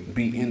draft day,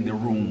 be in the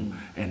room,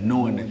 and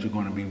knowing that you're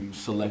going to be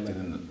selected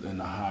in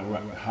the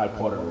high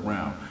part of the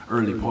round,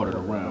 early part of the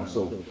round.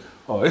 So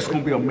it's going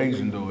to be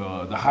amazing,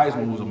 though. The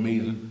Heisman was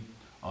amazing.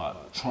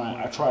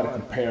 I try to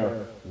compare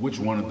which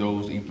one of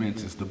those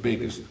events is the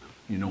biggest.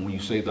 You know, when you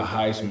say the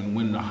Heisman,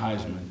 winning the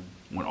Heisman,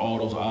 when all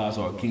those odds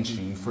are against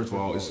you, first of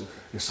all,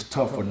 it's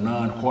tough for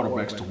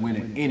non-quarterbacks to win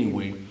it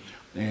anyway.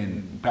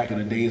 And back in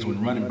the days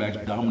when running backs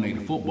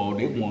dominated football,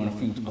 they won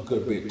a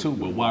good bit too.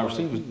 But wide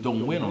receivers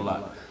don't win a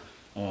lot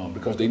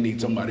because they need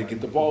somebody to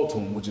get the ball to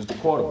them, which is the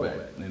quarterback.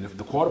 And if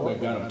the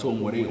quarterback got them to them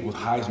where they was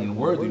Heisman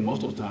worthy,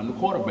 most of the time the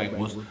quarterback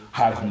was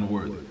Heisman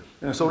worthy.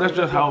 And so that's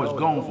just how it's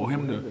going for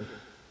him to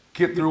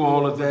get through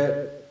all of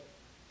that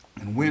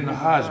and win the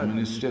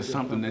Heisman. It's just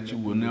something that you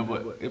will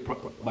never,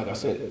 like I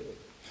said,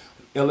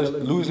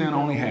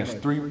 Louisiana only has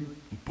 3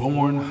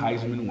 born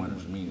Heisman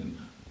winners, meaning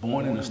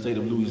born in the state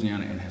of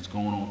Louisiana and has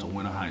gone on to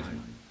win a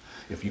Heisman.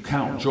 If you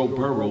count Joe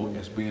Burrow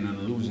as being a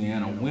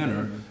Louisiana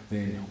winner,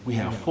 then we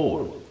have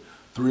 4.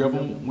 3 of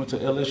them went to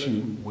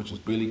LSU, which is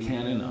Billy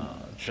Cannon,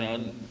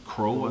 John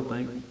Crow, I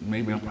think.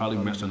 Maybe I'm probably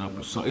messing up.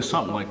 It's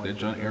something like that,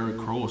 John Eric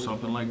Crow or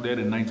something like that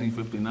in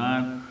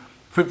 1959.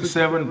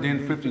 57,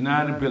 then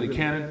 59, and Billy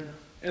Cannon.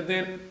 And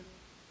then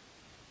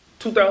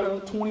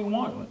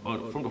 2021,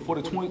 for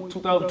the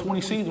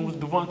 2020 season was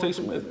DeVonta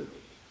Smith.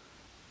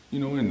 You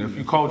know, and if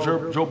you call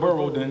Joe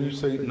Burrow, then you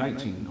say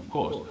 19, of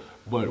course.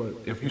 But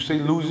if you say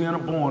Louisiana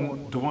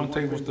born,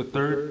 DeVonta was the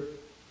 3rd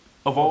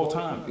of all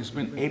time. It's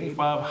been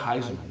 85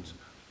 Heismans,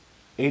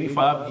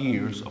 85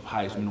 years of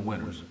Heisman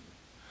winners.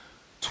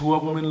 2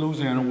 of them in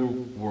Louisiana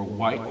were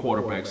white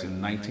quarterbacks in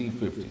the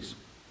 1950s,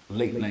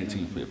 late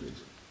 1950s.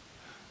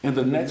 And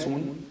the next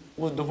one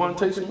was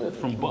DeVonta Smith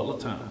from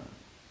Butlertown,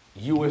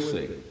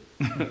 USA.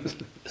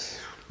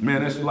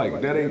 Man,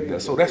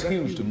 so that's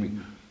huge to me.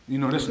 You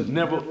know, that's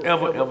never,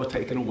 ever, ever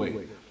taken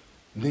away.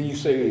 Then you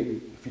say,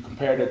 if you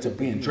compare that to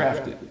being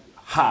drafted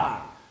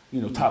high,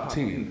 you know, top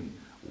 10,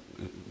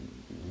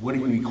 what do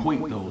you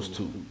equate those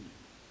two?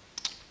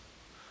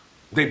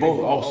 They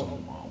both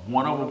awesome.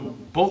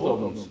 Both of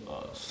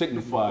them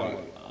signify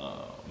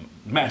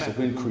massive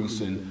increase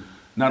in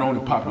not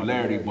only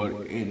popularity,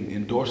 but in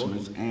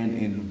endorsements and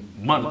in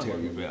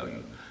monetary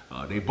value.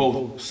 They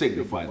both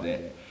signify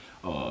that.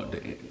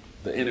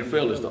 The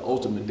NFL is the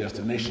ultimate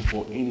destination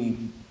for any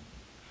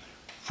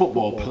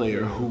football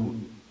player who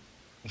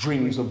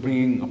dreams of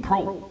being a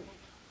pro.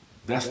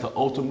 That's the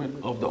ultimate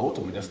of the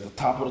ultimate. That's the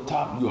top of the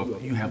top.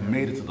 You have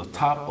made it to the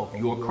top of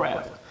your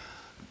craft.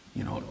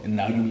 You know, and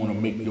now you want to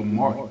make your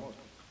mark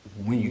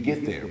when you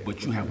get there,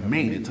 but you have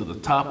made it to the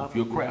top of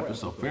your craft.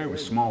 It's a very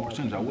small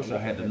percentage. I wish I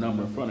had the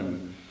number in front of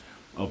me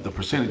of the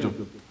percentage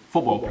of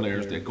football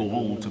players that go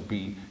on to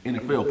be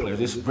NFL players.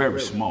 It's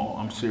very small.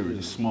 I'm serious.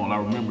 It's small. I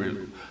remember it,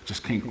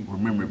 just can't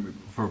remember it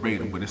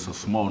verbatim, but it's a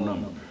small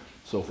number.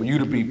 So for you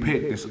to be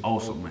picked, it's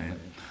awesome, man.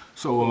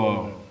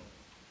 So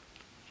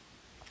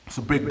it's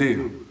a big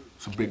deal.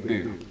 It's a big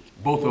deal.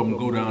 Both of them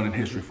go down in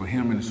history for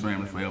him and his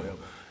family forever.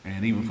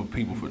 And even for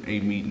people from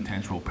A-Meet and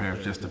Tangipahoa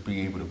Parish, just to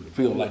be able to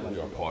feel like we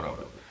are part of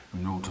it.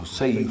 You know, to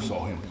say you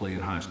saw him play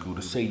in high school,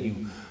 to say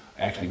you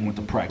actually went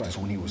to practice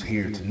when he was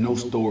here, to know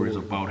stories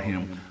about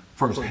him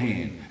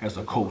firsthand as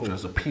a coach,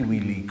 as a Pee Wee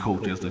League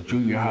coach, as a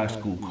junior high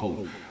school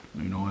coach,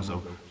 you know,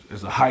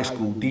 as a high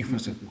school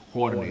defensive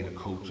coordinator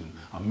coach, and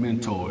a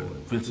mentor,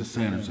 Vincent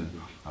Sanders,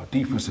 and a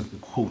defensive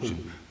coach,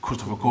 and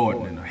Christopher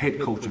Gordon, and a head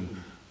coach, and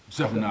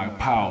Zephaniah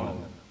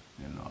Powell,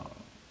 and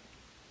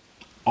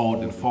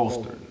Alden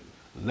Foster,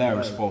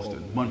 Larry Foster,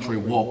 Montre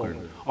Walker,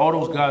 and all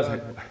those guys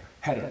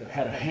had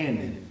a hand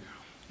in it.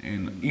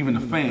 And even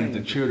the fans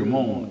that cheered him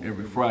on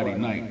every Friday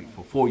night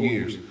for 4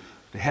 years,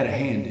 they had a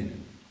hand in it.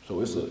 So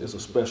it's a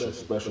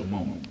special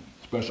moment.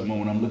 Special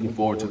moment. I'm looking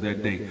forward to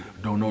that day.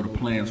 I don't know the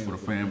plans for the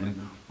family,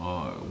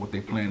 what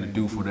they plan to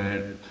do for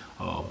that,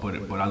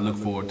 but I look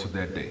forward to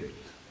that day.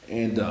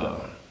 And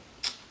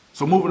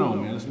so moving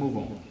on, man. Let's move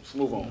on. Let's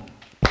move on.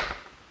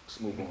 Let's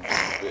move on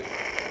a bit.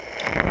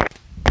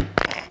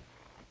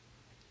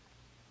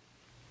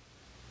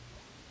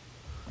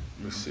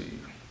 Let me see.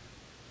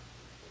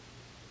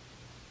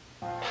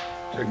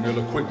 Take me a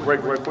little quick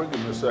break right quick.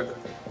 Give me a second.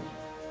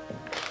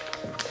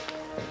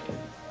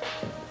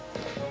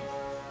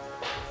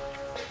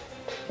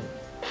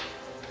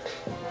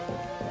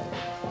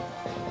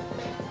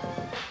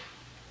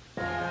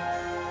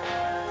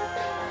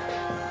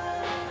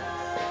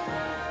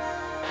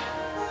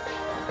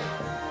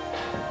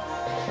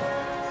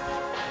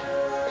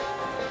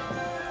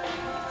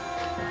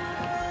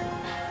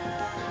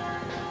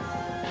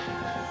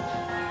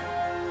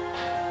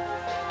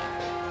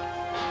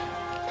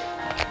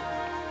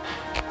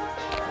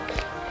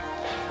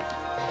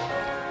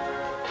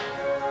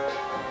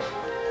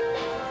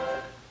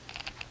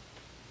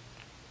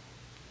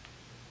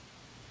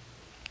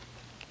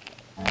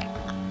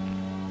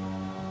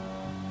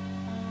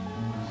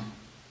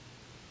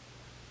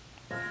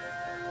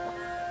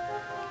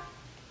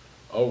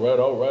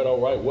 All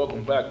right.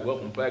 Welcome back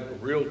to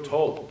Real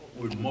Talk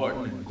with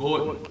Martin and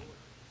Gordon.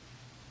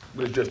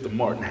 But it's just the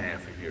Martin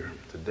half in here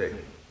today.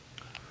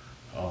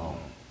 I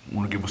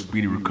want to give a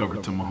speedy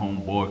recovery to my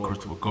homeboy,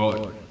 Christopher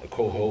Gordon, the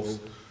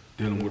co-host,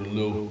 dealing with a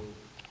little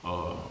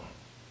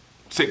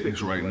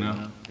sickness right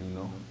now, you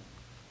know.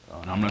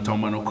 And I'm not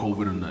talking about no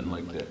COVID or nothing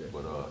like that,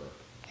 but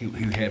he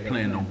had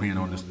planned on being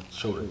on this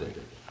show today.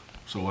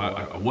 So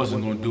I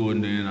wasn't going to do it,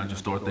 and then I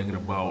just started thinking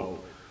about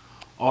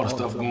all the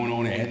stuff going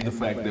on and the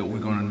fact that we're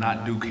going to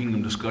not do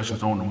Kingdom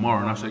discussions on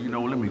tomorrow. And I said, you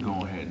know what, let me go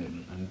ahead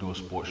and do a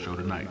sports show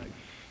tonight.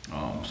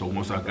 So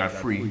once I got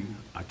free,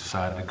 I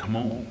decided to come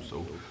on.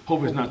 So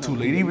hope it's not too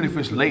late. Even if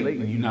it's late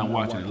and you're not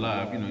watching it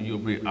live, you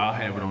know, I'll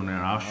have it on there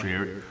and I'll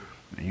share it.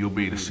 And you'll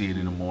be able to see it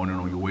in the morning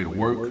on your way to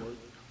work.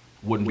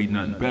 Wouldn't be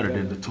nothing better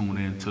than to tune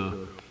in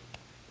to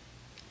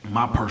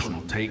my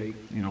personal take,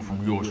 you know,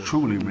 from yours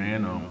truly,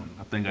 man.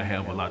 I think I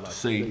have a lot to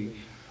say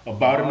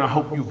about it, and I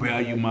hope you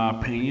value my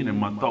opinion and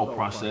my thought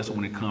process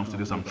when it comes to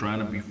this. I'm trying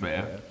to be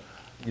fair,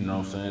 you know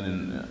what I'm saying,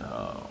 and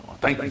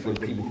thank you for the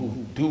people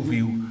who do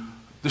view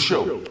the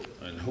show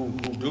and who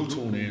do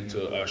tune in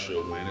to our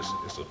show, man.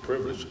 It's a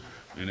privilege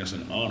and it's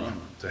an honor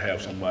to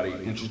have somebody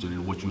interested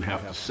in what you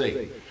have to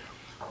say.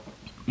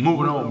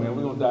 Moving on, man,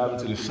 we're going to dive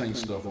into the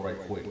Saints stuff right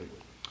quick.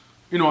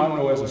 You know, I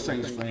know as a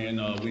Saints fan,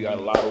 we got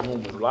a lot of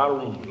rumors, you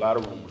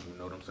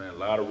know what I'm saying, a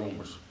lot of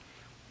rumors,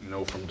 you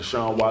know, from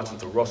Deshaun Watson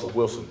to Russell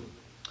Wilson.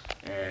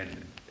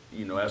 And,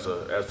 you know, as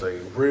a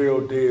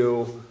real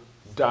deal,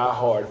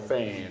 diehard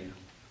fan,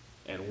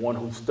 and one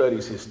who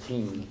studies his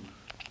team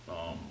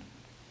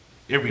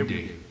every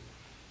day,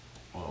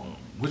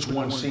 which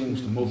one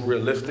seems the most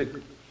realistic?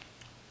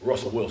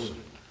 Russell Wilson.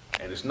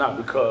 And it's not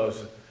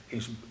because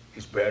he's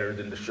better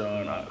than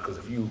Deshaun, because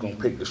if you were going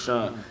to pick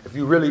Deshaun, if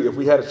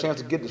we had a chance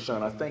to get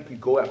Deshaun, I think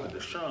you'd go after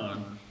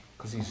Deshaun,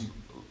 because he's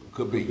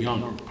could be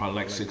younger, probably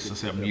like 6 or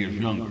 7 years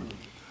younger.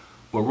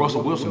 But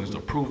Russell Wilson is a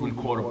proven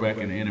quarterback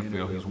in the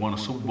NFL. He's won a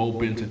Super Bowl,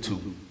 been to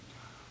 2.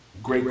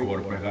 Great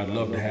quarterback. I'd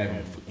love to have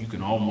him. You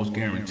can almost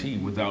guarantee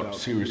without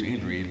serious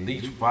injury at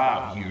least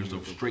 5 years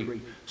of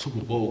straight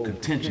Super Bowl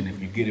contention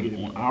if you get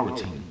him on our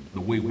team,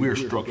 the way we're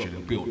structured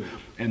and built,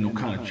 and the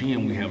kind of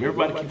GM we have.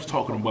 Everybody keeps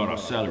talking about our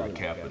salary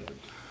cap and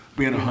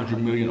being $100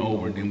 million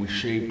over, and then we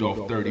shaved off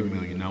 $30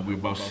 million. Now we're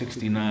about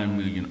 $69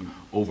 million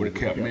over the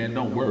cap. Man,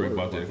 don't worry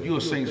about that. If you're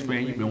a Saints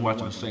fan, you've been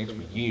watching the Saints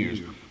for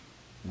years,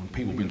 when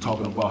people have been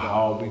talking about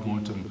how we're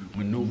going to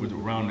maneuver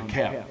around the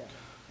cap.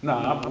 Now,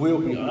 I will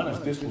be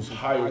honest, this was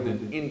higher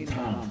than any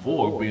time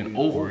before, being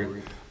over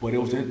it, but it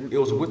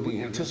was with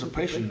the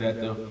anticipation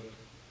that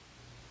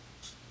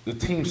the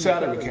team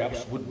salary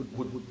caps would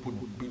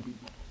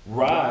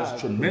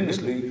rise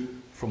tremendously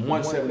from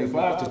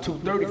 175 to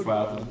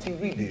 235 for the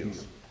TV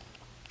deals.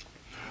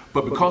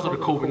 But because of the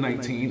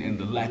COVID-19 and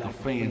the lack of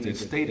fans at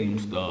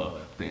stadiums,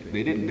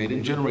 they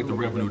didn't generate the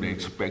revenue they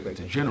expected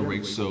to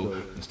generate. So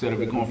instead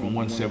of it going from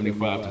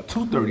 175 to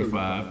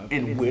 235,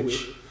 in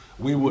which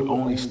we would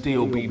only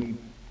still be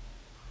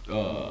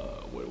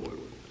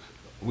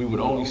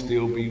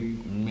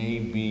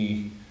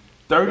maybe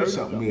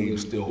 30-something million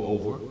still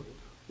over.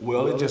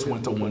 Well, it just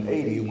went to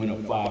 180. It went up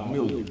 5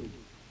 million.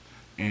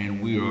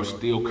 And we are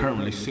still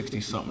currently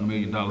 60-something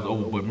million dollars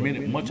over, but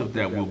much of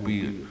that will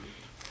be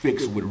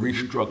fixed with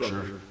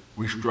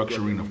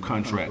restructuring of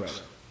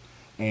contracts,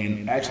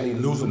 and actually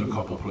losing a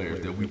couple players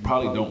that we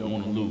probably don't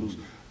want to lose,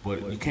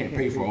 but you can't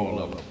pay for all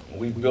of them.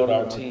 We built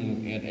our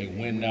team in a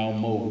win-now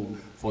mode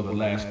for the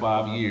last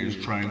 5 years,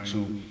 trying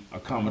to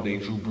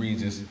accommodate Drew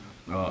Brees'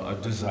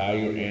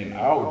 desire and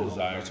our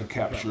desire to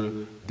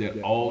capture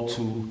that all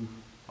too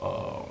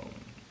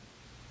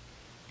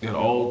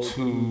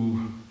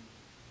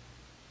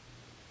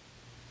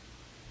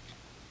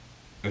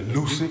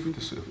elusive,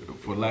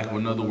 for lack of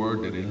another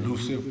word, that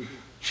elusive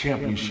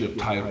championship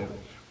title.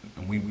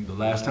 And the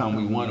last time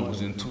we won it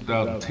was in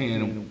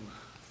 2010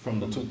 from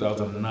the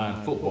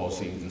 2009 football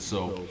season.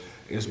 So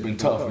it's been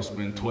tough. It's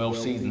been 12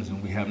 seasons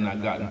and we have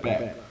not gotten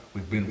back.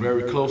 We've been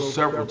very close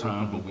several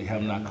times, but we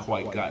have not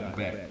quite gotten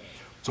back.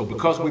 So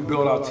because we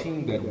build our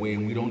team that way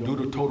and we don't do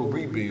the total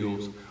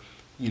rebuilds,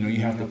 you know,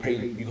 you have to pay.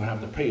 You're gonna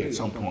have to pay at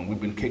some point.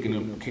 We've been kicking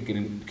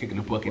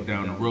the bucket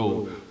down the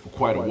road for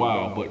quite a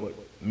while, but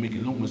Mickey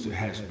Loomis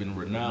has been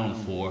renowned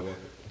for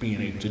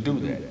being able to do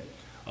that.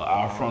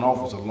 Our front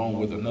office, along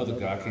with another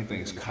guy, I can't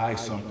think it's Kai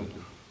something,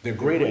 they're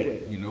great at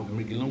it. You know,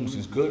 Mickey Loomis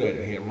is good at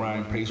it. He had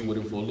Ryan Pace with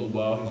him for a little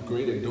while. He's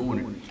great at doing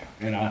it.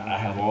 And I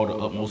have all the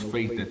utmost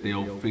faith that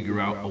they'll figure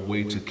out a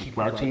way to keep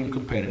our team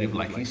competitive,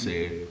 like he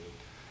said,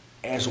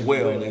 as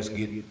well as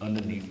get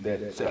underneath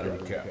that salary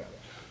cap.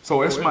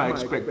 So that's my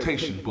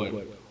expectation, but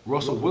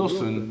Russell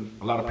Wilson,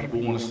 a lot of people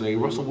want to say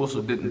Russell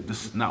Wilson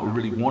does not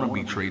really want to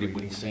be traded,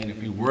 but he's saying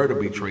if he were to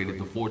be traded,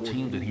 the 4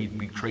 teams that he'd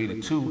be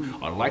traded to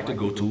or like to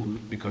go to,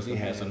 because he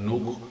has a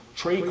no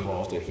trade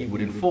clause that he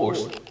would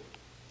enforce,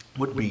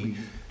 would be,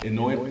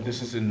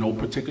 this is in no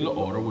particular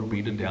order, would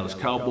be the Dallas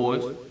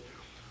Cowboys,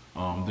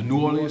 the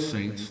New Orleans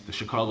Saints, the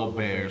Chicago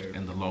Bears,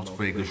 and the Las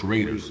Vegas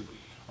Raiders.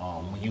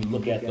 When you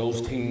look at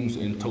those teams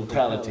in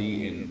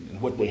totality and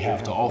what they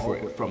have to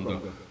offer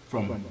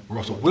from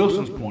Russell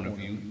Wilson's point of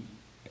view,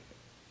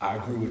 I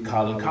agree with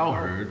Colin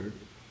Cowherd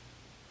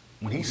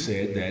when he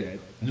said that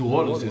New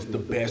Orleans is the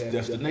best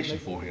destination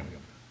for him.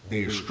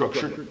 They're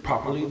structured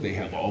properly. They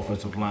have an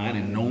offensive line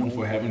and known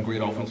for having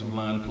great offensive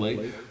line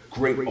play.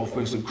 Great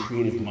offensive,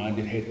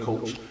 creative-minded head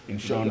coach in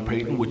Sean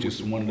Payton, which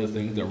is one of the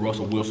things that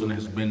Russell Wilson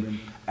has been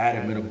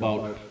adamant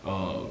about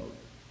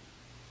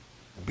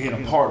being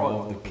a part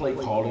of, the play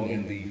calling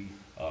and the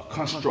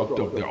construct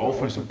of their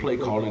offensive play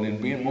calling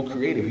and being more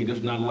creative. He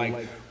does not like,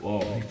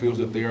 he feels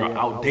that they are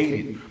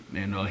outdated,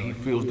 and he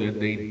feels that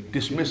they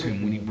dismiss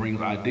him when he brings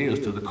ideas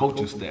to the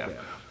coaching staff.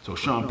 So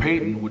Sean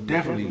Payton would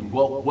definitely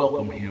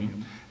welcome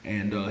him,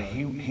 and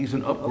he's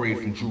an upgrade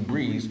from Drew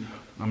Brees.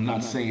 I'm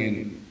not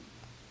saying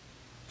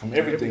from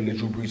everything that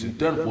Drew Brees has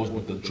done for us,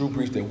 but the Drew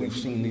Brees that we've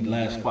seen in the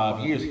last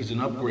 5 years, he's an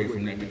upgrade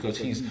from that because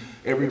he's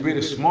every bit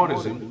as smart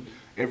as him,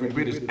 every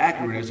bit as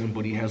accurate as him,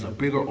 but he has a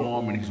bigger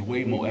arm and he's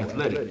way more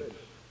athletic.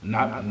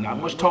 Not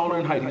much taller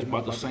in height. He's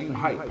about the same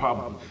height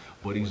probably,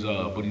 but he's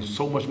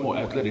so much more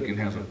athletic and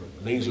has a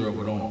laser of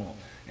an arm,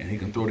 and he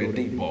can throw that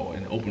deep ball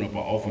and open up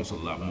our offense a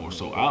lot more.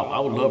 So I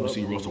would love to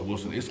see Russell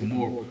Wilson. It's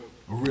more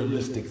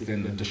realistic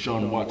than the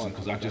Deshaun Watson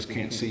because I just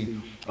can't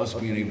see us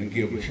being able to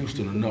give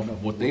Houston enough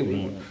of what they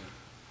want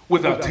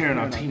without tearing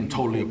our team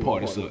totally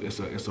apart. It's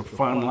a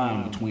fine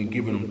line between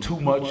giving them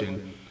too much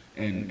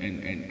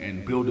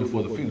and building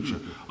for the future.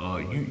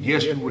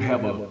 Yes, you would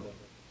have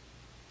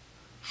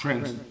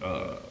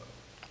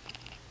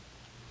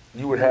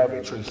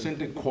a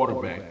transcendent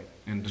quarterback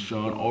in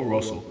Deshaun or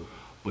Russell,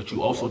 but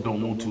you also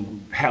don't want to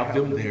have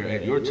them there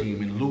at your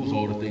team and lose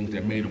all the things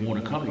that made them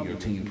want to come to your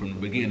team from the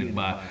beginning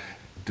by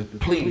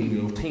depleting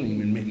your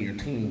team and making your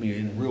team be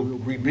in real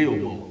rebuild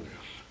mode.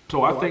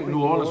 So I think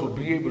New Orleans would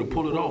be able to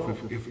pull it off.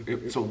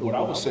 So what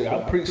I would say,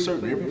 I'm pretty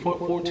certain every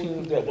 4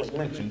 teams that was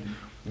mentioned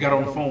got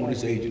on the phone with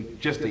his agent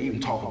just to even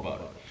talk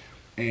about it.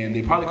 And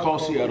they probably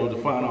called Seattle to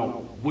find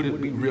out would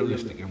it be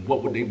realistic and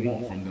what would they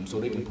want from them so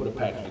they can put a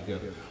package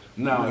together.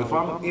 Now, if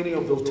I'm any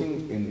of those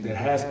teams and that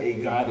has a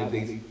guy that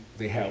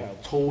they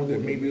have told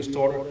that maybe a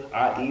starter,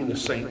 i.e. the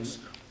Saints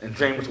and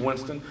Jameis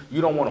Winston,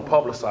 you don't want to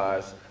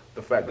publicize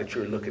the fact that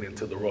you're looking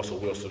into the Russell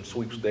Wilson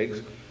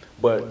sweepstakes,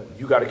 but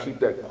you got to keep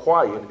that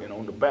quiet and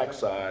on the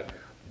backside.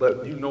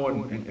 But you know,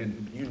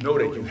 and you know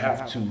that you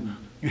have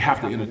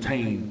to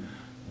entertain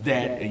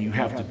that, and you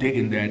have to dig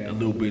in that a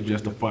little bit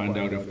just to find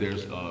out if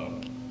there's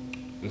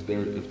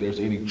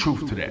any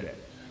truth to that.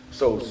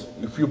 So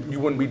if you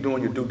wouldn't be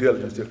doing your due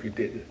diligence if you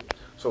didn't.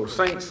 So the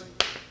Saints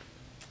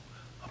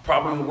are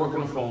probably working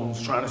the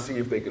phones, trying to see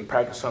if they can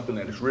package something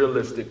that is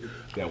realistic,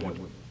 that would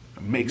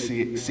make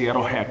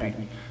Seattle happy.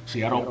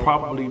 Seattle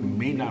probably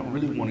may not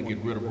really want to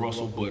get rid of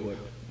Russell, but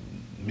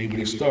maybe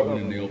they're stubborn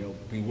and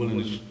be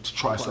willing to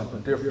try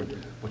something different.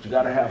 But you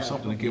got to have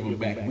something to give them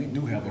back. We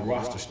do have a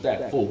roster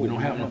stacked full. We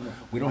don't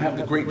have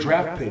the great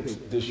draft picks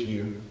this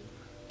year,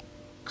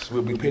 because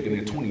we'll be picking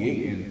at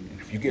 28. And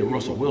if you get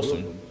Russell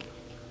Wilson,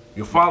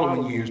 your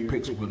following year's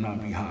picks will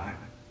not be high.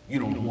 You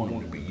don't want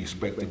them to be. You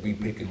expect to be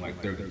picking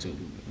like 32.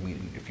 I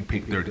mean, if you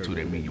pick 32,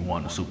 that means you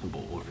won the Super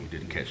Bowl, or if you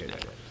didn't catch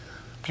that.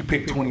 If you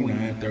pick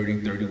 29,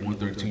 30, 31,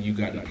 32, you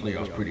got in the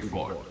playoffs pretty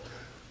far.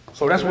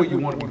 So that's where you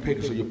want to be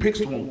picking. So your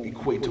picks won't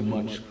equate to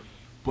much,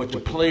 but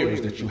your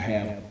players that you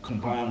have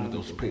combined with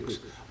those picks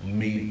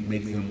may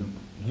make them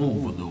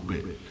move a little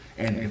bit.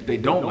 And if they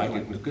don't like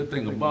it, the good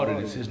thing about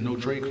it is his no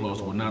trade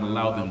clause will not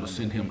allow them to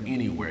send him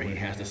anywhere. He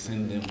has to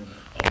send them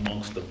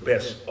amongst the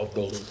best of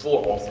those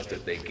 4 offers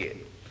that they get.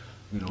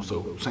 You know,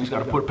 so Saints got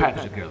to put a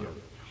package together.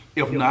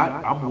 If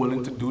not, I'm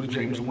willing to do the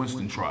Jameis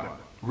Winston try.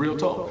 Real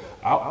talk.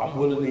 I'm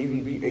willing to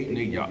even be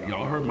 8-8.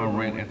 Y'all heard my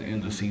rant at the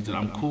end of the season.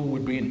 I'm cool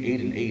with being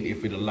 8-8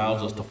 if it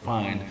allows us to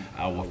find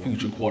our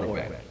future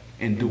quarterback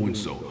in doing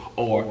so,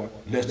 or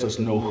lets us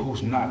know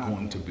who's not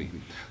going to be.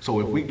 So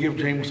if we give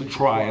Jameis a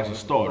try as a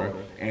starter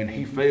and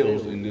he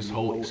fails in this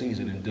whole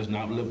season and does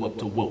not live up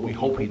to what we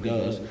hope he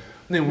does,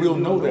 then we'll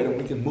know that and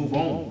we can move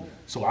on.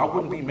 So I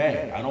wouldn't be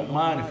mad. I don't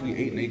mind if we're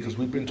 8-8 because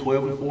we've been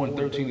 12-4 and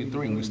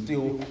 13-3, and we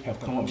still have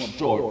come up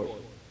short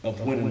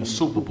of winning the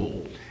Super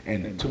Bowl.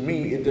 And to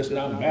me, it does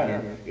not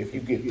matter if you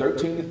get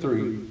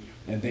 13-3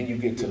 and then you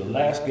get to the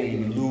last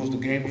game and lose the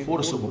game before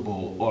the Super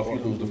Bowl, or if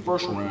you lose the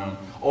first round,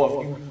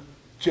 or if you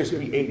just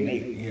be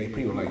 8-8. Yeah,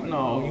 people are like,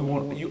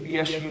 no,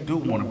 yes, you do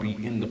want to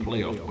be in the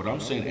playoffs. But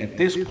I'm saying at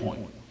this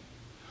point,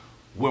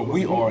 where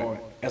we are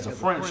as a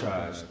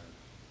franchise,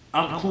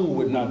 I'm cool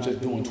with not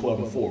just doing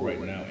 12-4 right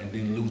now and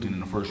then losing in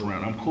the first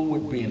round. I'm cool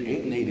with being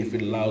 8-8 if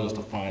it allows us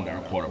to find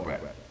our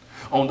quarterback.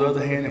 On the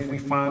other hand, if we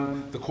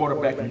find the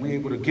quarterback and we're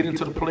able to get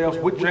into the playoffs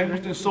with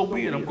Jameis, then so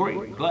be it. I'm great.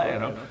 I'm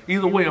glad.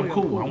 Either way, I'm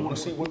cool. I want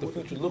to see what the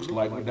future looks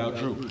like without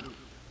Drew.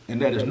 And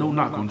that is no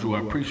knock on Drew. I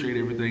appreciate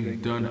everything he's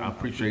done. I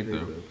appreciate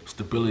the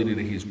stability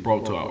that he's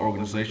brought to our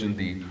organization,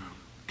 the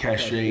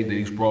cachet that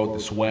he's brought, the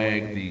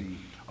swag, the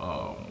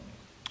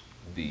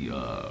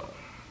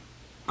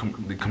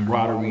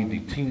camaraderie, the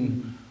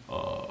team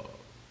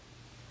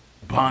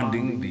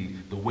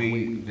bonding, the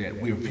way that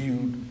we're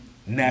viewed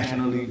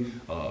nationally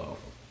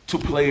to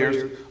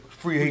players,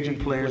 free agent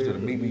players that are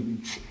maybe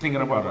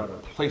thinking about a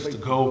place to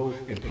go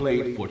and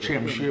play for a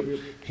championship.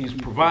 He's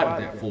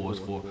provided that for us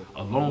for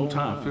a long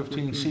time,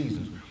 15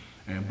 seasons.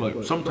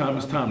 But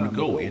sometimes it's time to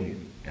go.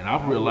 And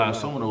I've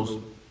realized some of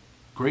those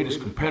greatest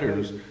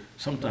competitors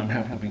sometimes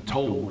have to be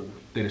told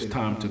that it's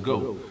time to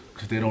go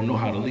because they don't know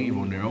how to leave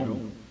on their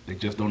own. They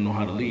just don't know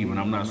how to leave. And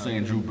I'm not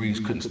saying Drew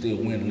Brees couldn't still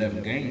win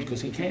 11 games because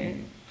he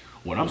can.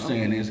 What I'm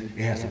saying is it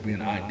has to be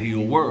an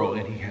ideal world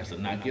and he has to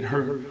not get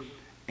hurt.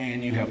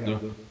 And you have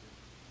to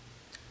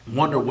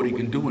wonder what he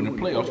can do in the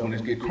playoffs when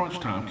it's get crunch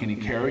time. Can he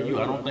carry you?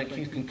 I don't think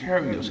he can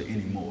carry us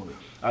anymore.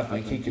 I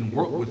think he can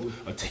work with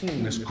a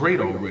team that's great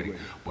already.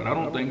 But I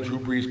don't think Drew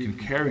Brees can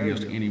carry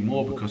us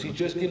anymore because he's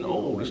just getting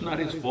old. It's not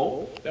his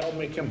fault. That don't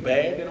make him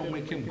bad. That don't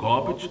make him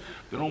garbage.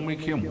 That don't make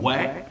him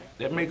whack.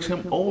 That makes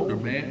him older,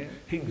 man.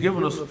 He's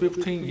given us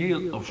 15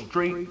 years of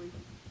straight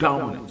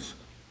dominance.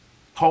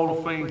 Hall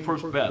of Fame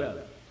first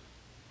ballot.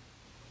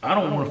 I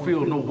don't want to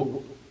feel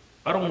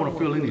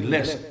any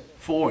less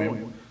for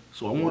him.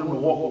 So I want him to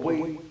walk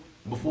away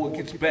before it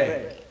gets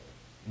bad.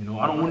 You know,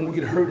 I don't want him to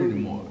get hurt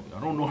anymore.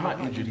 I don't know how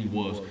injured he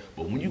was,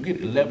 but when you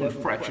get 11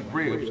 fractured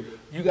ribs,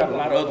 you got a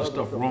lot of other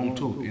stuff wrong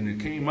too. And it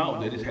came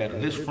out that it had a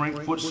Liz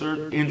Frank foot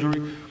surgery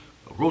injury,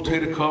 a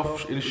rotator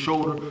cuff in his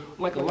shoulder,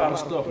 like a lot of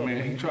stuff,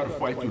 man. He tried to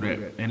fight through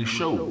that, and it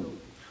showed.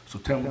 So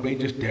Tampa Bay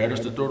just dared us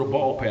to throw the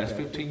ball past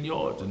 15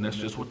 yards, and that's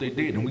just what they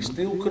did. And we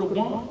still could have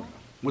won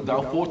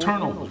without 4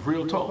 turnovers,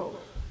 real talk.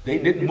 They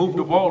didn't move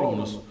the ball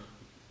on us.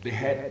 They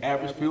had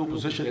average field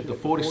position at the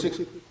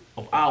 46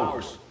 of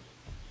ours.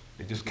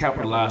 They just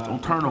capitalized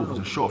on turnovers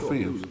and short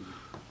fields.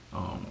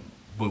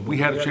 But we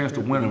had a chance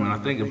to win them, and I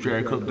think if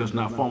Jared Cook does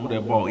not fumble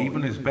that ball,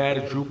 even as bad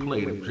as Drew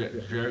played,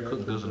 if Jared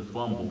Cook doesn't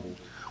fumble,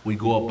 we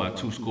go up by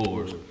 2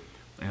 scores,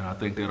 and I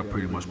think that'll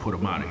pretty much put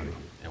him out of here.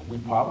 And we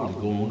probably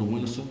go on to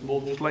win the Super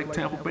Bowl just like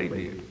Tampa Bay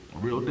did, a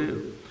real deal.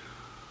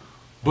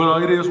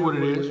 But it is what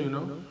it is, you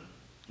know.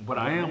 But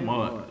I am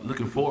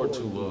looking forward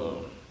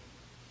to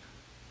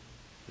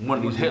one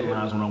of these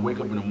headlines when I wake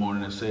up in the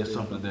morning that says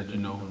something that, you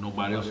know,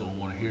 nobody else don't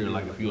want to hear.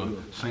 Like if you're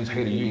a Saints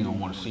hater, you ain't gonna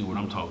want to see what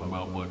I'm talking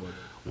about. But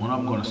when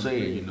I'm gonna say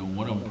it, you know,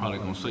 what I'm probably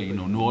gonna say, you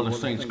know, New Orleans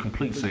Saints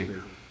complete say,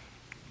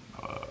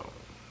 what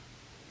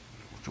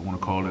you want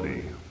to call it,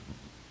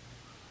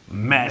 a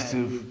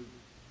massive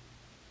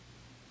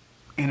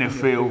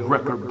NFL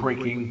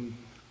record-breaking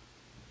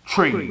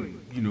trade,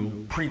 you know,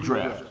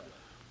 pre-draft.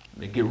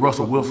 They get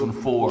Russell Wilson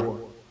for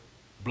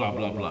blah,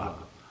 blah, blah.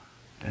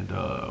 And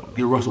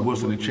get Russell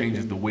Wilson, it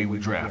changes the way we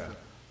draft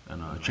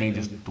and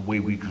changes the way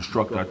we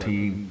construct our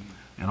team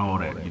and all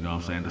that. You know what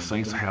I'm saying? The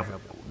Saints have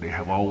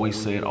always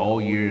said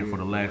all year for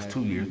the last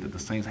 2 years that the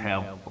Saints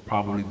have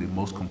probably the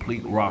most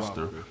complete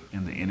roster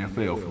in the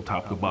NFL from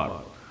top to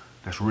bottom.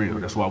 That's real.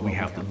 That's why we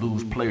have to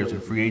lose players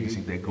in free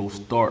agency that go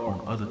start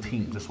on other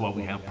teams. That's why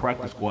we have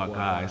practice squad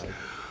guys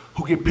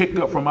who get picked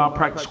up from our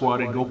practice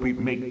squad and go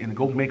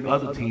make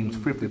other teams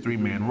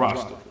 53-man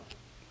roster.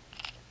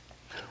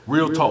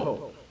 Real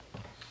talk.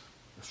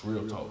 It's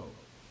real talk.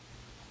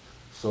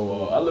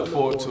 So I look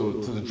forward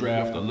to the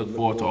draft. I look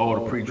forward to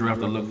all the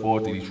pre-draft. I look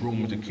forward to these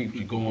rumors that keeps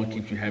you going,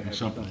 keeps you having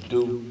something to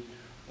do.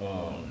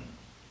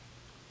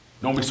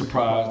 Don't be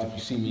surprised if you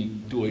see me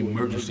do an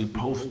emergency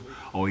post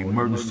or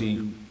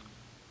emergency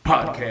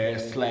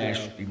podcast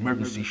 /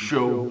 emergency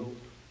show.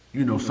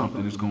 You know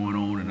something is going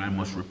on and I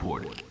must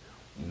report it.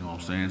 You know what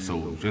I'm saying?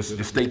 So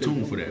just stay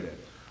tuned for that.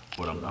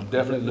 But I'm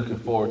definitely looking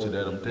forward to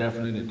that. I'm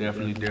definitely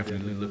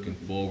looking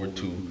forward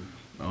to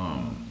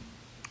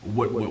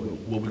what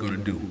we're going to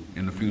do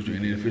in the future.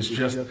 And if it's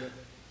just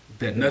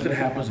that nothing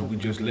happens and we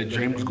just let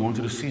James go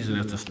into the season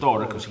as the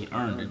starter because he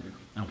earned it,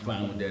 I'm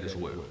fine with that as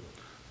well.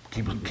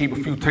 Keep a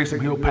few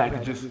Taysom Hill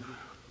packages,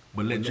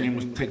 but let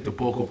James take the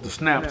bulk of the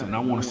snaps, and I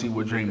want to see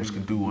what James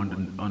can do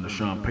under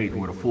Sean Payton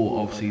with a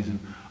full offseason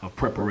of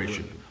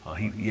preparation.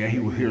 He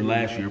was here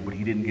last year, but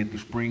he didn't get the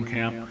spring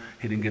camp.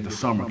 He didn't get the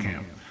summer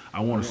camp. I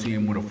want to see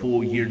him with a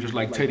full year, just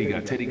like Teddy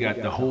got. Teddy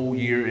got the whole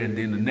year, and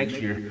then the next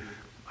year,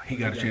 he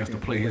got a chance to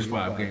play his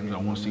 5 games. I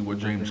want to see what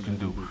James can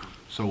do.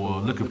 So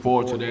looking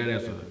forward to that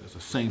as a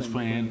Saints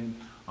fan,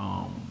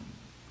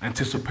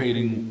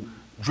 anticipating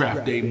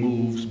draft day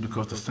moves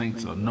because the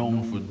Saints are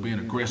known for being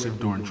aggressive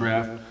during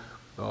draft.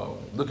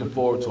 Looking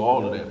forward to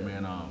all of that,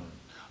 man.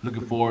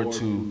 Looking forward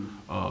to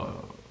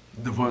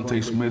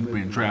DeVonta Smith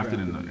being drafted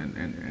in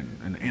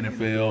the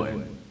NFL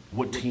and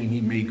what team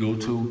he may go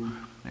to.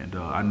 And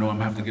I know I'm going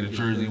to have to get a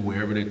jersey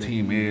wherever that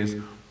team is.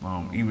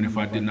 Even if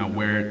I did not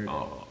wear it,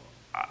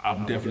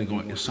 I'm definitely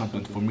going. It's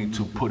something for me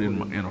to put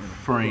in a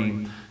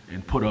frame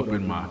and put up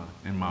in my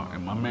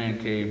man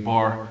cave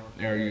bar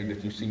area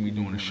that you see me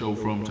doing a show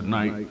from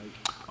tonight.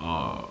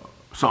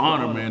 It's an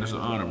honor, man. It's an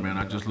honor, man.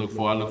 I look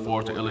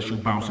forward to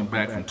LSU bouncing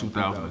back from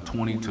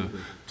 2020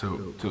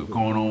 to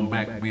going on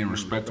back, being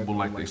respectable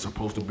like they're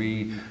supposed to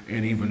be,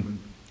 and even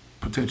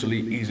potentially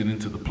easing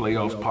into the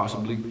playoffs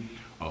possibly.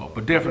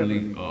 But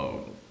definitely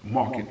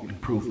market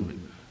improvement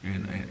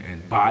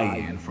and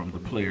buy-in from the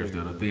players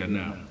that are there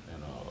now.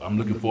 And I'm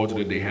looking forward to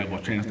that. They have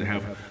a chance to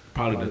have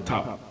probably the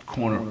top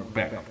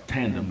cornerback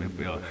tandem if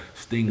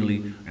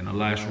Stingley and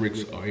Elias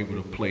Ricks are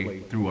able to play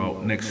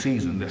throughout next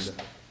season.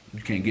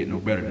 You can't get no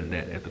better than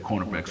that at the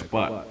cornerback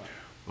spot.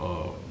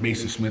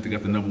 Mason Smith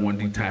got the #1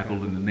 D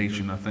tackle in the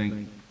nation, I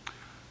think.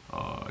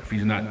 If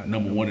he's not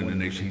 #1 in the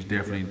nation, he's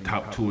definitely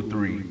top 2 or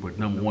 3, but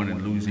 #1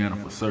 in Louisiana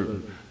for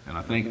certain. And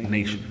I think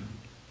nation.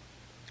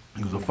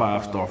 He was a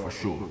 5-star for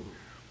sure.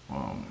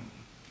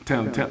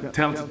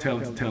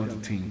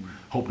 Talented team.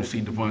 Hope to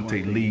see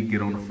DeVonta Lee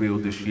get on the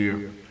field this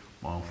year.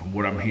 From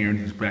what I'm hearing,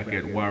 he's back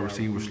at wide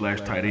receiver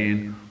 / tight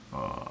end.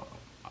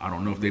 I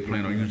don't know if they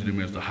plan on using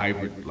him as the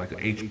hybrid, like an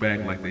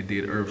H-back, like they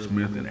did Irv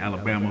Smith in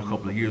Alabama a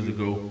couple of years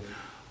ago,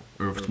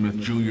 Irv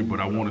Smith Jr., but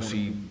I want to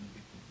see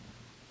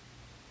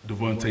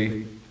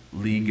DeVonta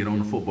Lee get on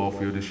the football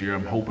field this year.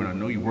 I'm hoping. I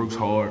know he works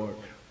hard.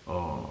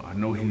 I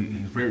know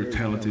he's very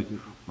talented.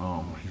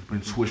 He's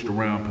been switched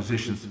around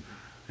positions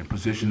and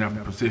position after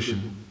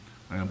position,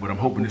 but I'm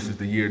hoping this is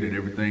the year that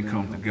everything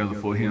comes together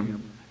for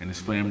him and his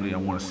family. I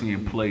want to see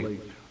him play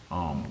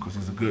because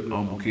he's a good,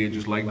 humble kid,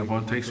 just like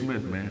DeVonta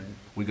Smith, man.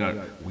 We got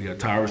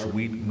Tyrus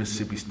Wheat,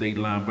 Mississippi State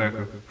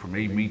linebacker from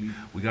A-Meet.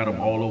 We got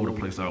them all over the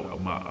place.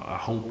 I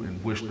hope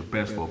and wish the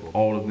best for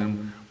all of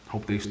them.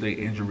 Hope they stay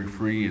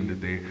injury-free and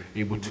that they're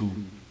able to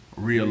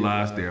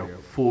realize their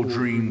full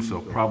dreams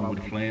of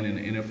probably playing in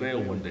the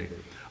NFL one day.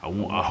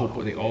 I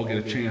hope they all get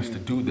a chance to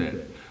do that.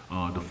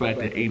 The fact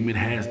that A-Meet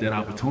has that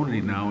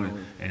opportunity now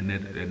and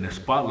the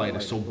spotlight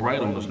is so bright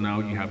on us now,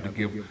 you have to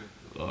give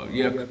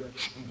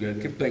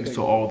thanks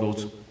to all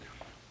those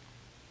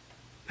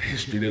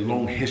the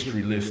long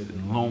history list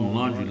and long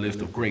laundry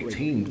list of great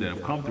teams that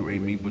have come through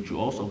A-Meet, but you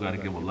also got to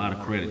give a lot of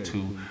credit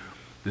to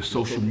the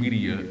social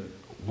media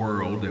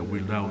world that we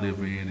now live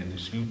in, and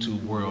this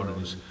YouTube world,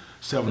 and this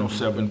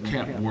 707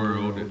 camp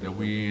world that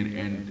we're in,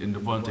 and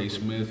DeVonta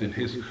Smith and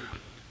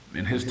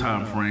his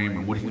time frame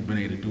and what he's been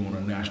able to do on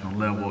a national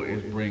level.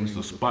 It brings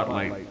the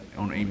spotlight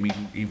on A-Meet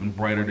even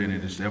brighter than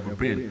it has ever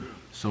been.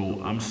 So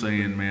I'm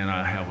saying, man,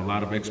 I have a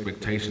lot of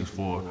expectations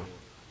for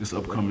this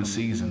upcoming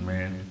season,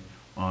 man.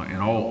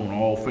 On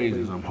all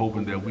phases. I'm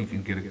hoping that we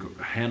can get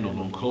a handle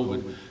on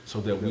COVID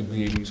so that we'll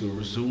be able to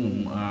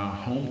resume our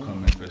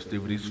homecoming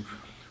festivities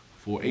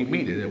for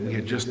A-Meet that we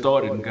had just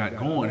started and got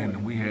going,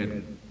 and we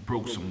had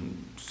broke some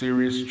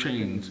serious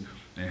chains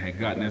and had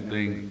gotten that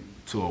thing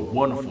to a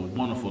wonderful,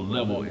 wonderful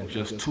level in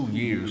just 2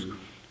 years.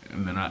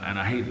 And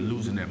I hate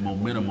losing that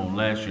momentum on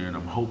last year, and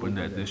I'm hoping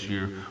that this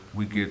year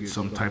we get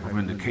some type of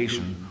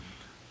indication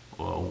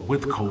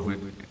with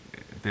COVID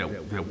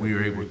that we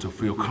are able to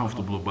feel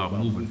comfortable about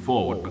moving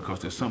forward,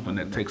 because it's something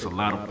that takes a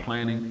lot of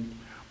planning,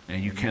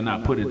 and you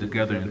cannot put it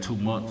together in 2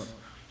 months.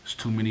 It's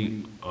too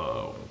many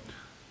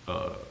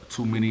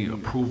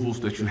approvals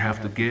that you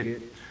have to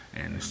get,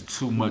 and it's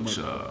too much.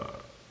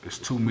 It's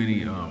too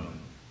many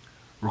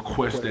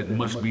requests that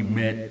must be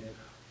met,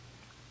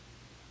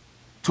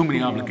 too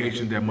many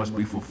obligations that must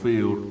be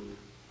fulfilled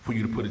for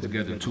you to put it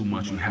together in 2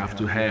 months. You have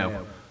to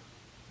have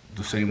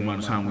the same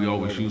amount of time we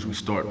always use. We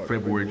start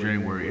February,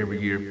 January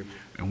every year,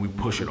 and we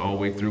push it all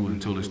the way through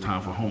until it's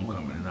time for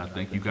homecoming. And I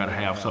think you got to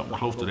have something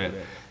close to that.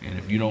 And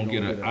if you don't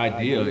get an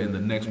idea in the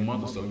next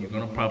month or so, you're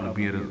going to probably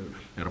be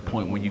at a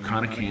point where you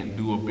kind of can't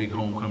do a big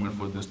homecoming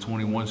for this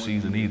 21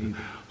 season either.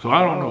 So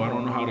I don't know. I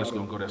don't know how that's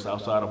going to go. That's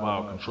outside of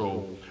our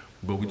control.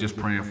 But we're just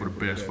praying for the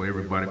best for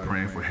everybody,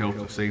 praying for health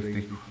and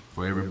safety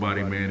for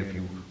everybody, man. If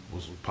you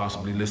was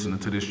possibly listening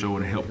to this show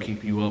and it helped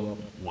keep you up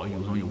while you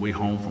was on your way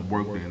home from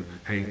work, then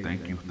hey,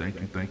 thank you.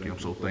 I'm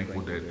so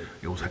thankful that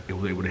it was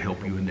able to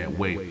help you in that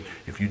way.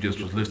 If you just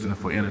was listening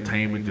for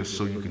entertainment, just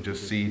so you can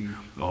just see,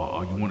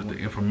 or you wanted the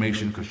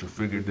information because you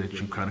figured that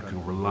you kind of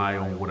can rely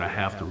on what I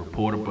have to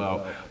report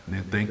about,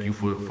 then thank you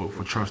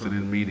for trusting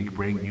in me to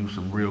bring you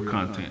some real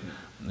content.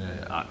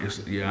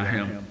 I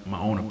have my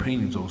own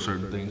opinions on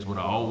certain things, but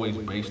I always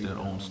base that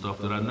on stuff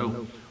that I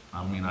know.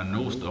 I mean, I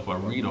know stuff, I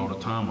read all the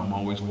time. I'm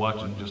always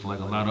watching just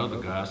like a lot of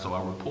other guys, so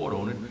I report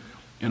on it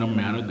in a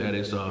manner that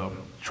is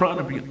trying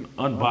to be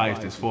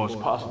unbiased as far as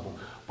possible.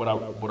 But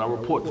I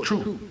report the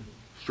truth,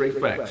 straight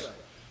facts.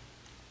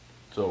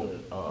 So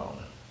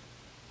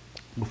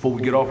before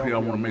we get off here, I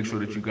want to make sure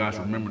that you guys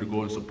remember to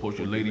go and support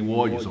your Lady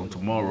Warriors on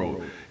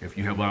tomorrow. If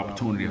you have an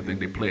opportunity, I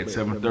think they play at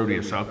 7:30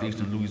 at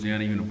Southeastern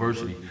Louisiana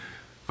University.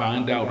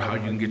 Find out how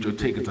you can get your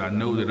tickets. I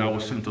know that I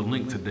was sent a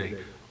link today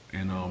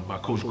and by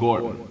Coach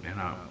Gordon, and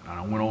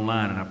I went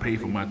online and I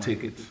paid for my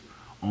tickets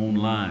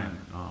online,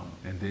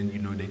 and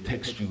then they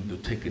text you the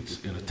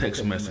tickets in a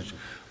text message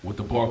with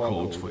the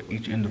barcodes for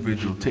each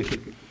individual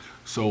ticket.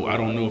 So I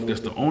don't know if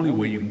that's the only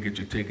way you can get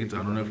your tickets. I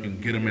don't know if you can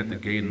get them at the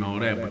gate and all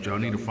that, but y'all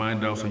need to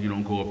find out so you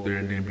don't go up there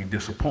and then be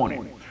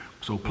disappointed.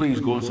 So please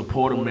go and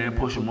support them, man.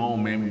 Push them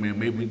on, man.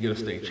 Maybe we get a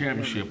state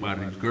championship out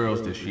of these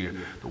girls this year.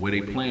 The way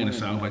they playing, it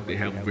sounds like they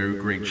have a very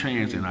great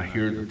chance, and I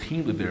hear the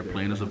team that they're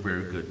playing is a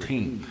very good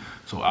team.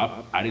 So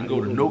I didn't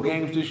go to no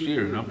games this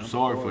year, and I'm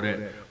sorry for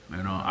that.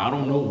 And I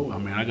don't know. I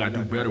mean, I got to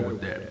do better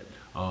with that.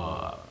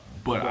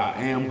 But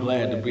I am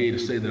glad to be able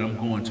to say that I'm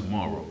going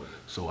tomorrow.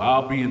 So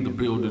I'll be in the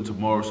building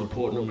tomorrow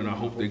supporting them, and I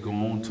hope they go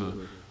on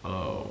to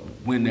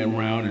win that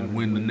round and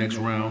win the next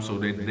round so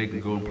they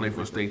can go and play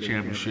for a state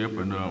championship.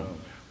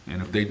 And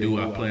if they do,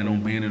 I plan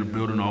on being in the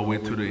building all the way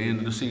to the end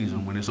of the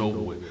season when it's over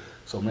with.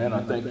 So, man,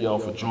 I thank y'all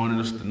for joining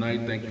us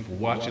tonight. Thank you for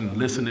watching and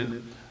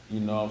listening. You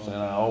know what I'm saying?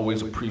 I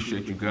always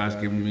appreciate you guys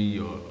giving me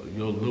your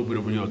little bit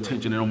of your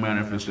attention. It don't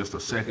matter if it's just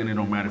a second. It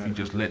don't matter if you're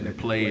just letting it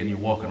play and you're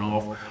walking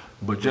off.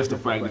 But just the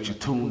fact that you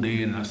tuned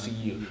in and I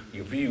see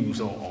your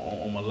views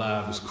on my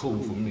live is cool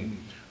for me.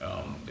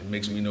 It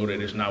makes me know that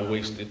it's not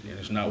wasted and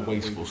it's not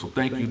wasteful. So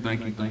thank you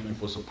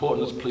for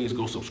supporting us. Please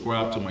go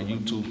subscribe to my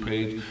YouTube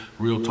page,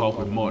 Real Talk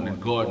with Martin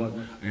and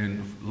Gordon,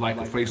 and like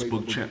a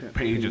Facebook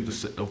page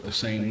of the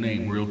same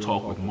name, Real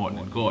Talk with Martin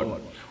and Gordon.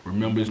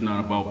 Remember, it's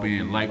not about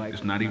being liked.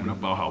 It's not even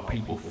about how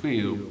people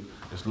feel.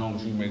 As long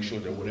as you make sure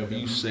that whatever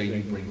you say,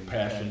 you bring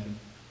passion,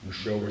 you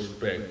show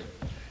respect,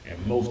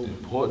 and most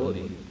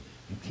importantly,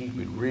 you keep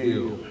it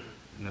real.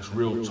 And that's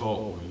Real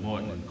Talk with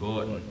Martin and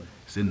Gordon.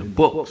 It's in the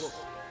books.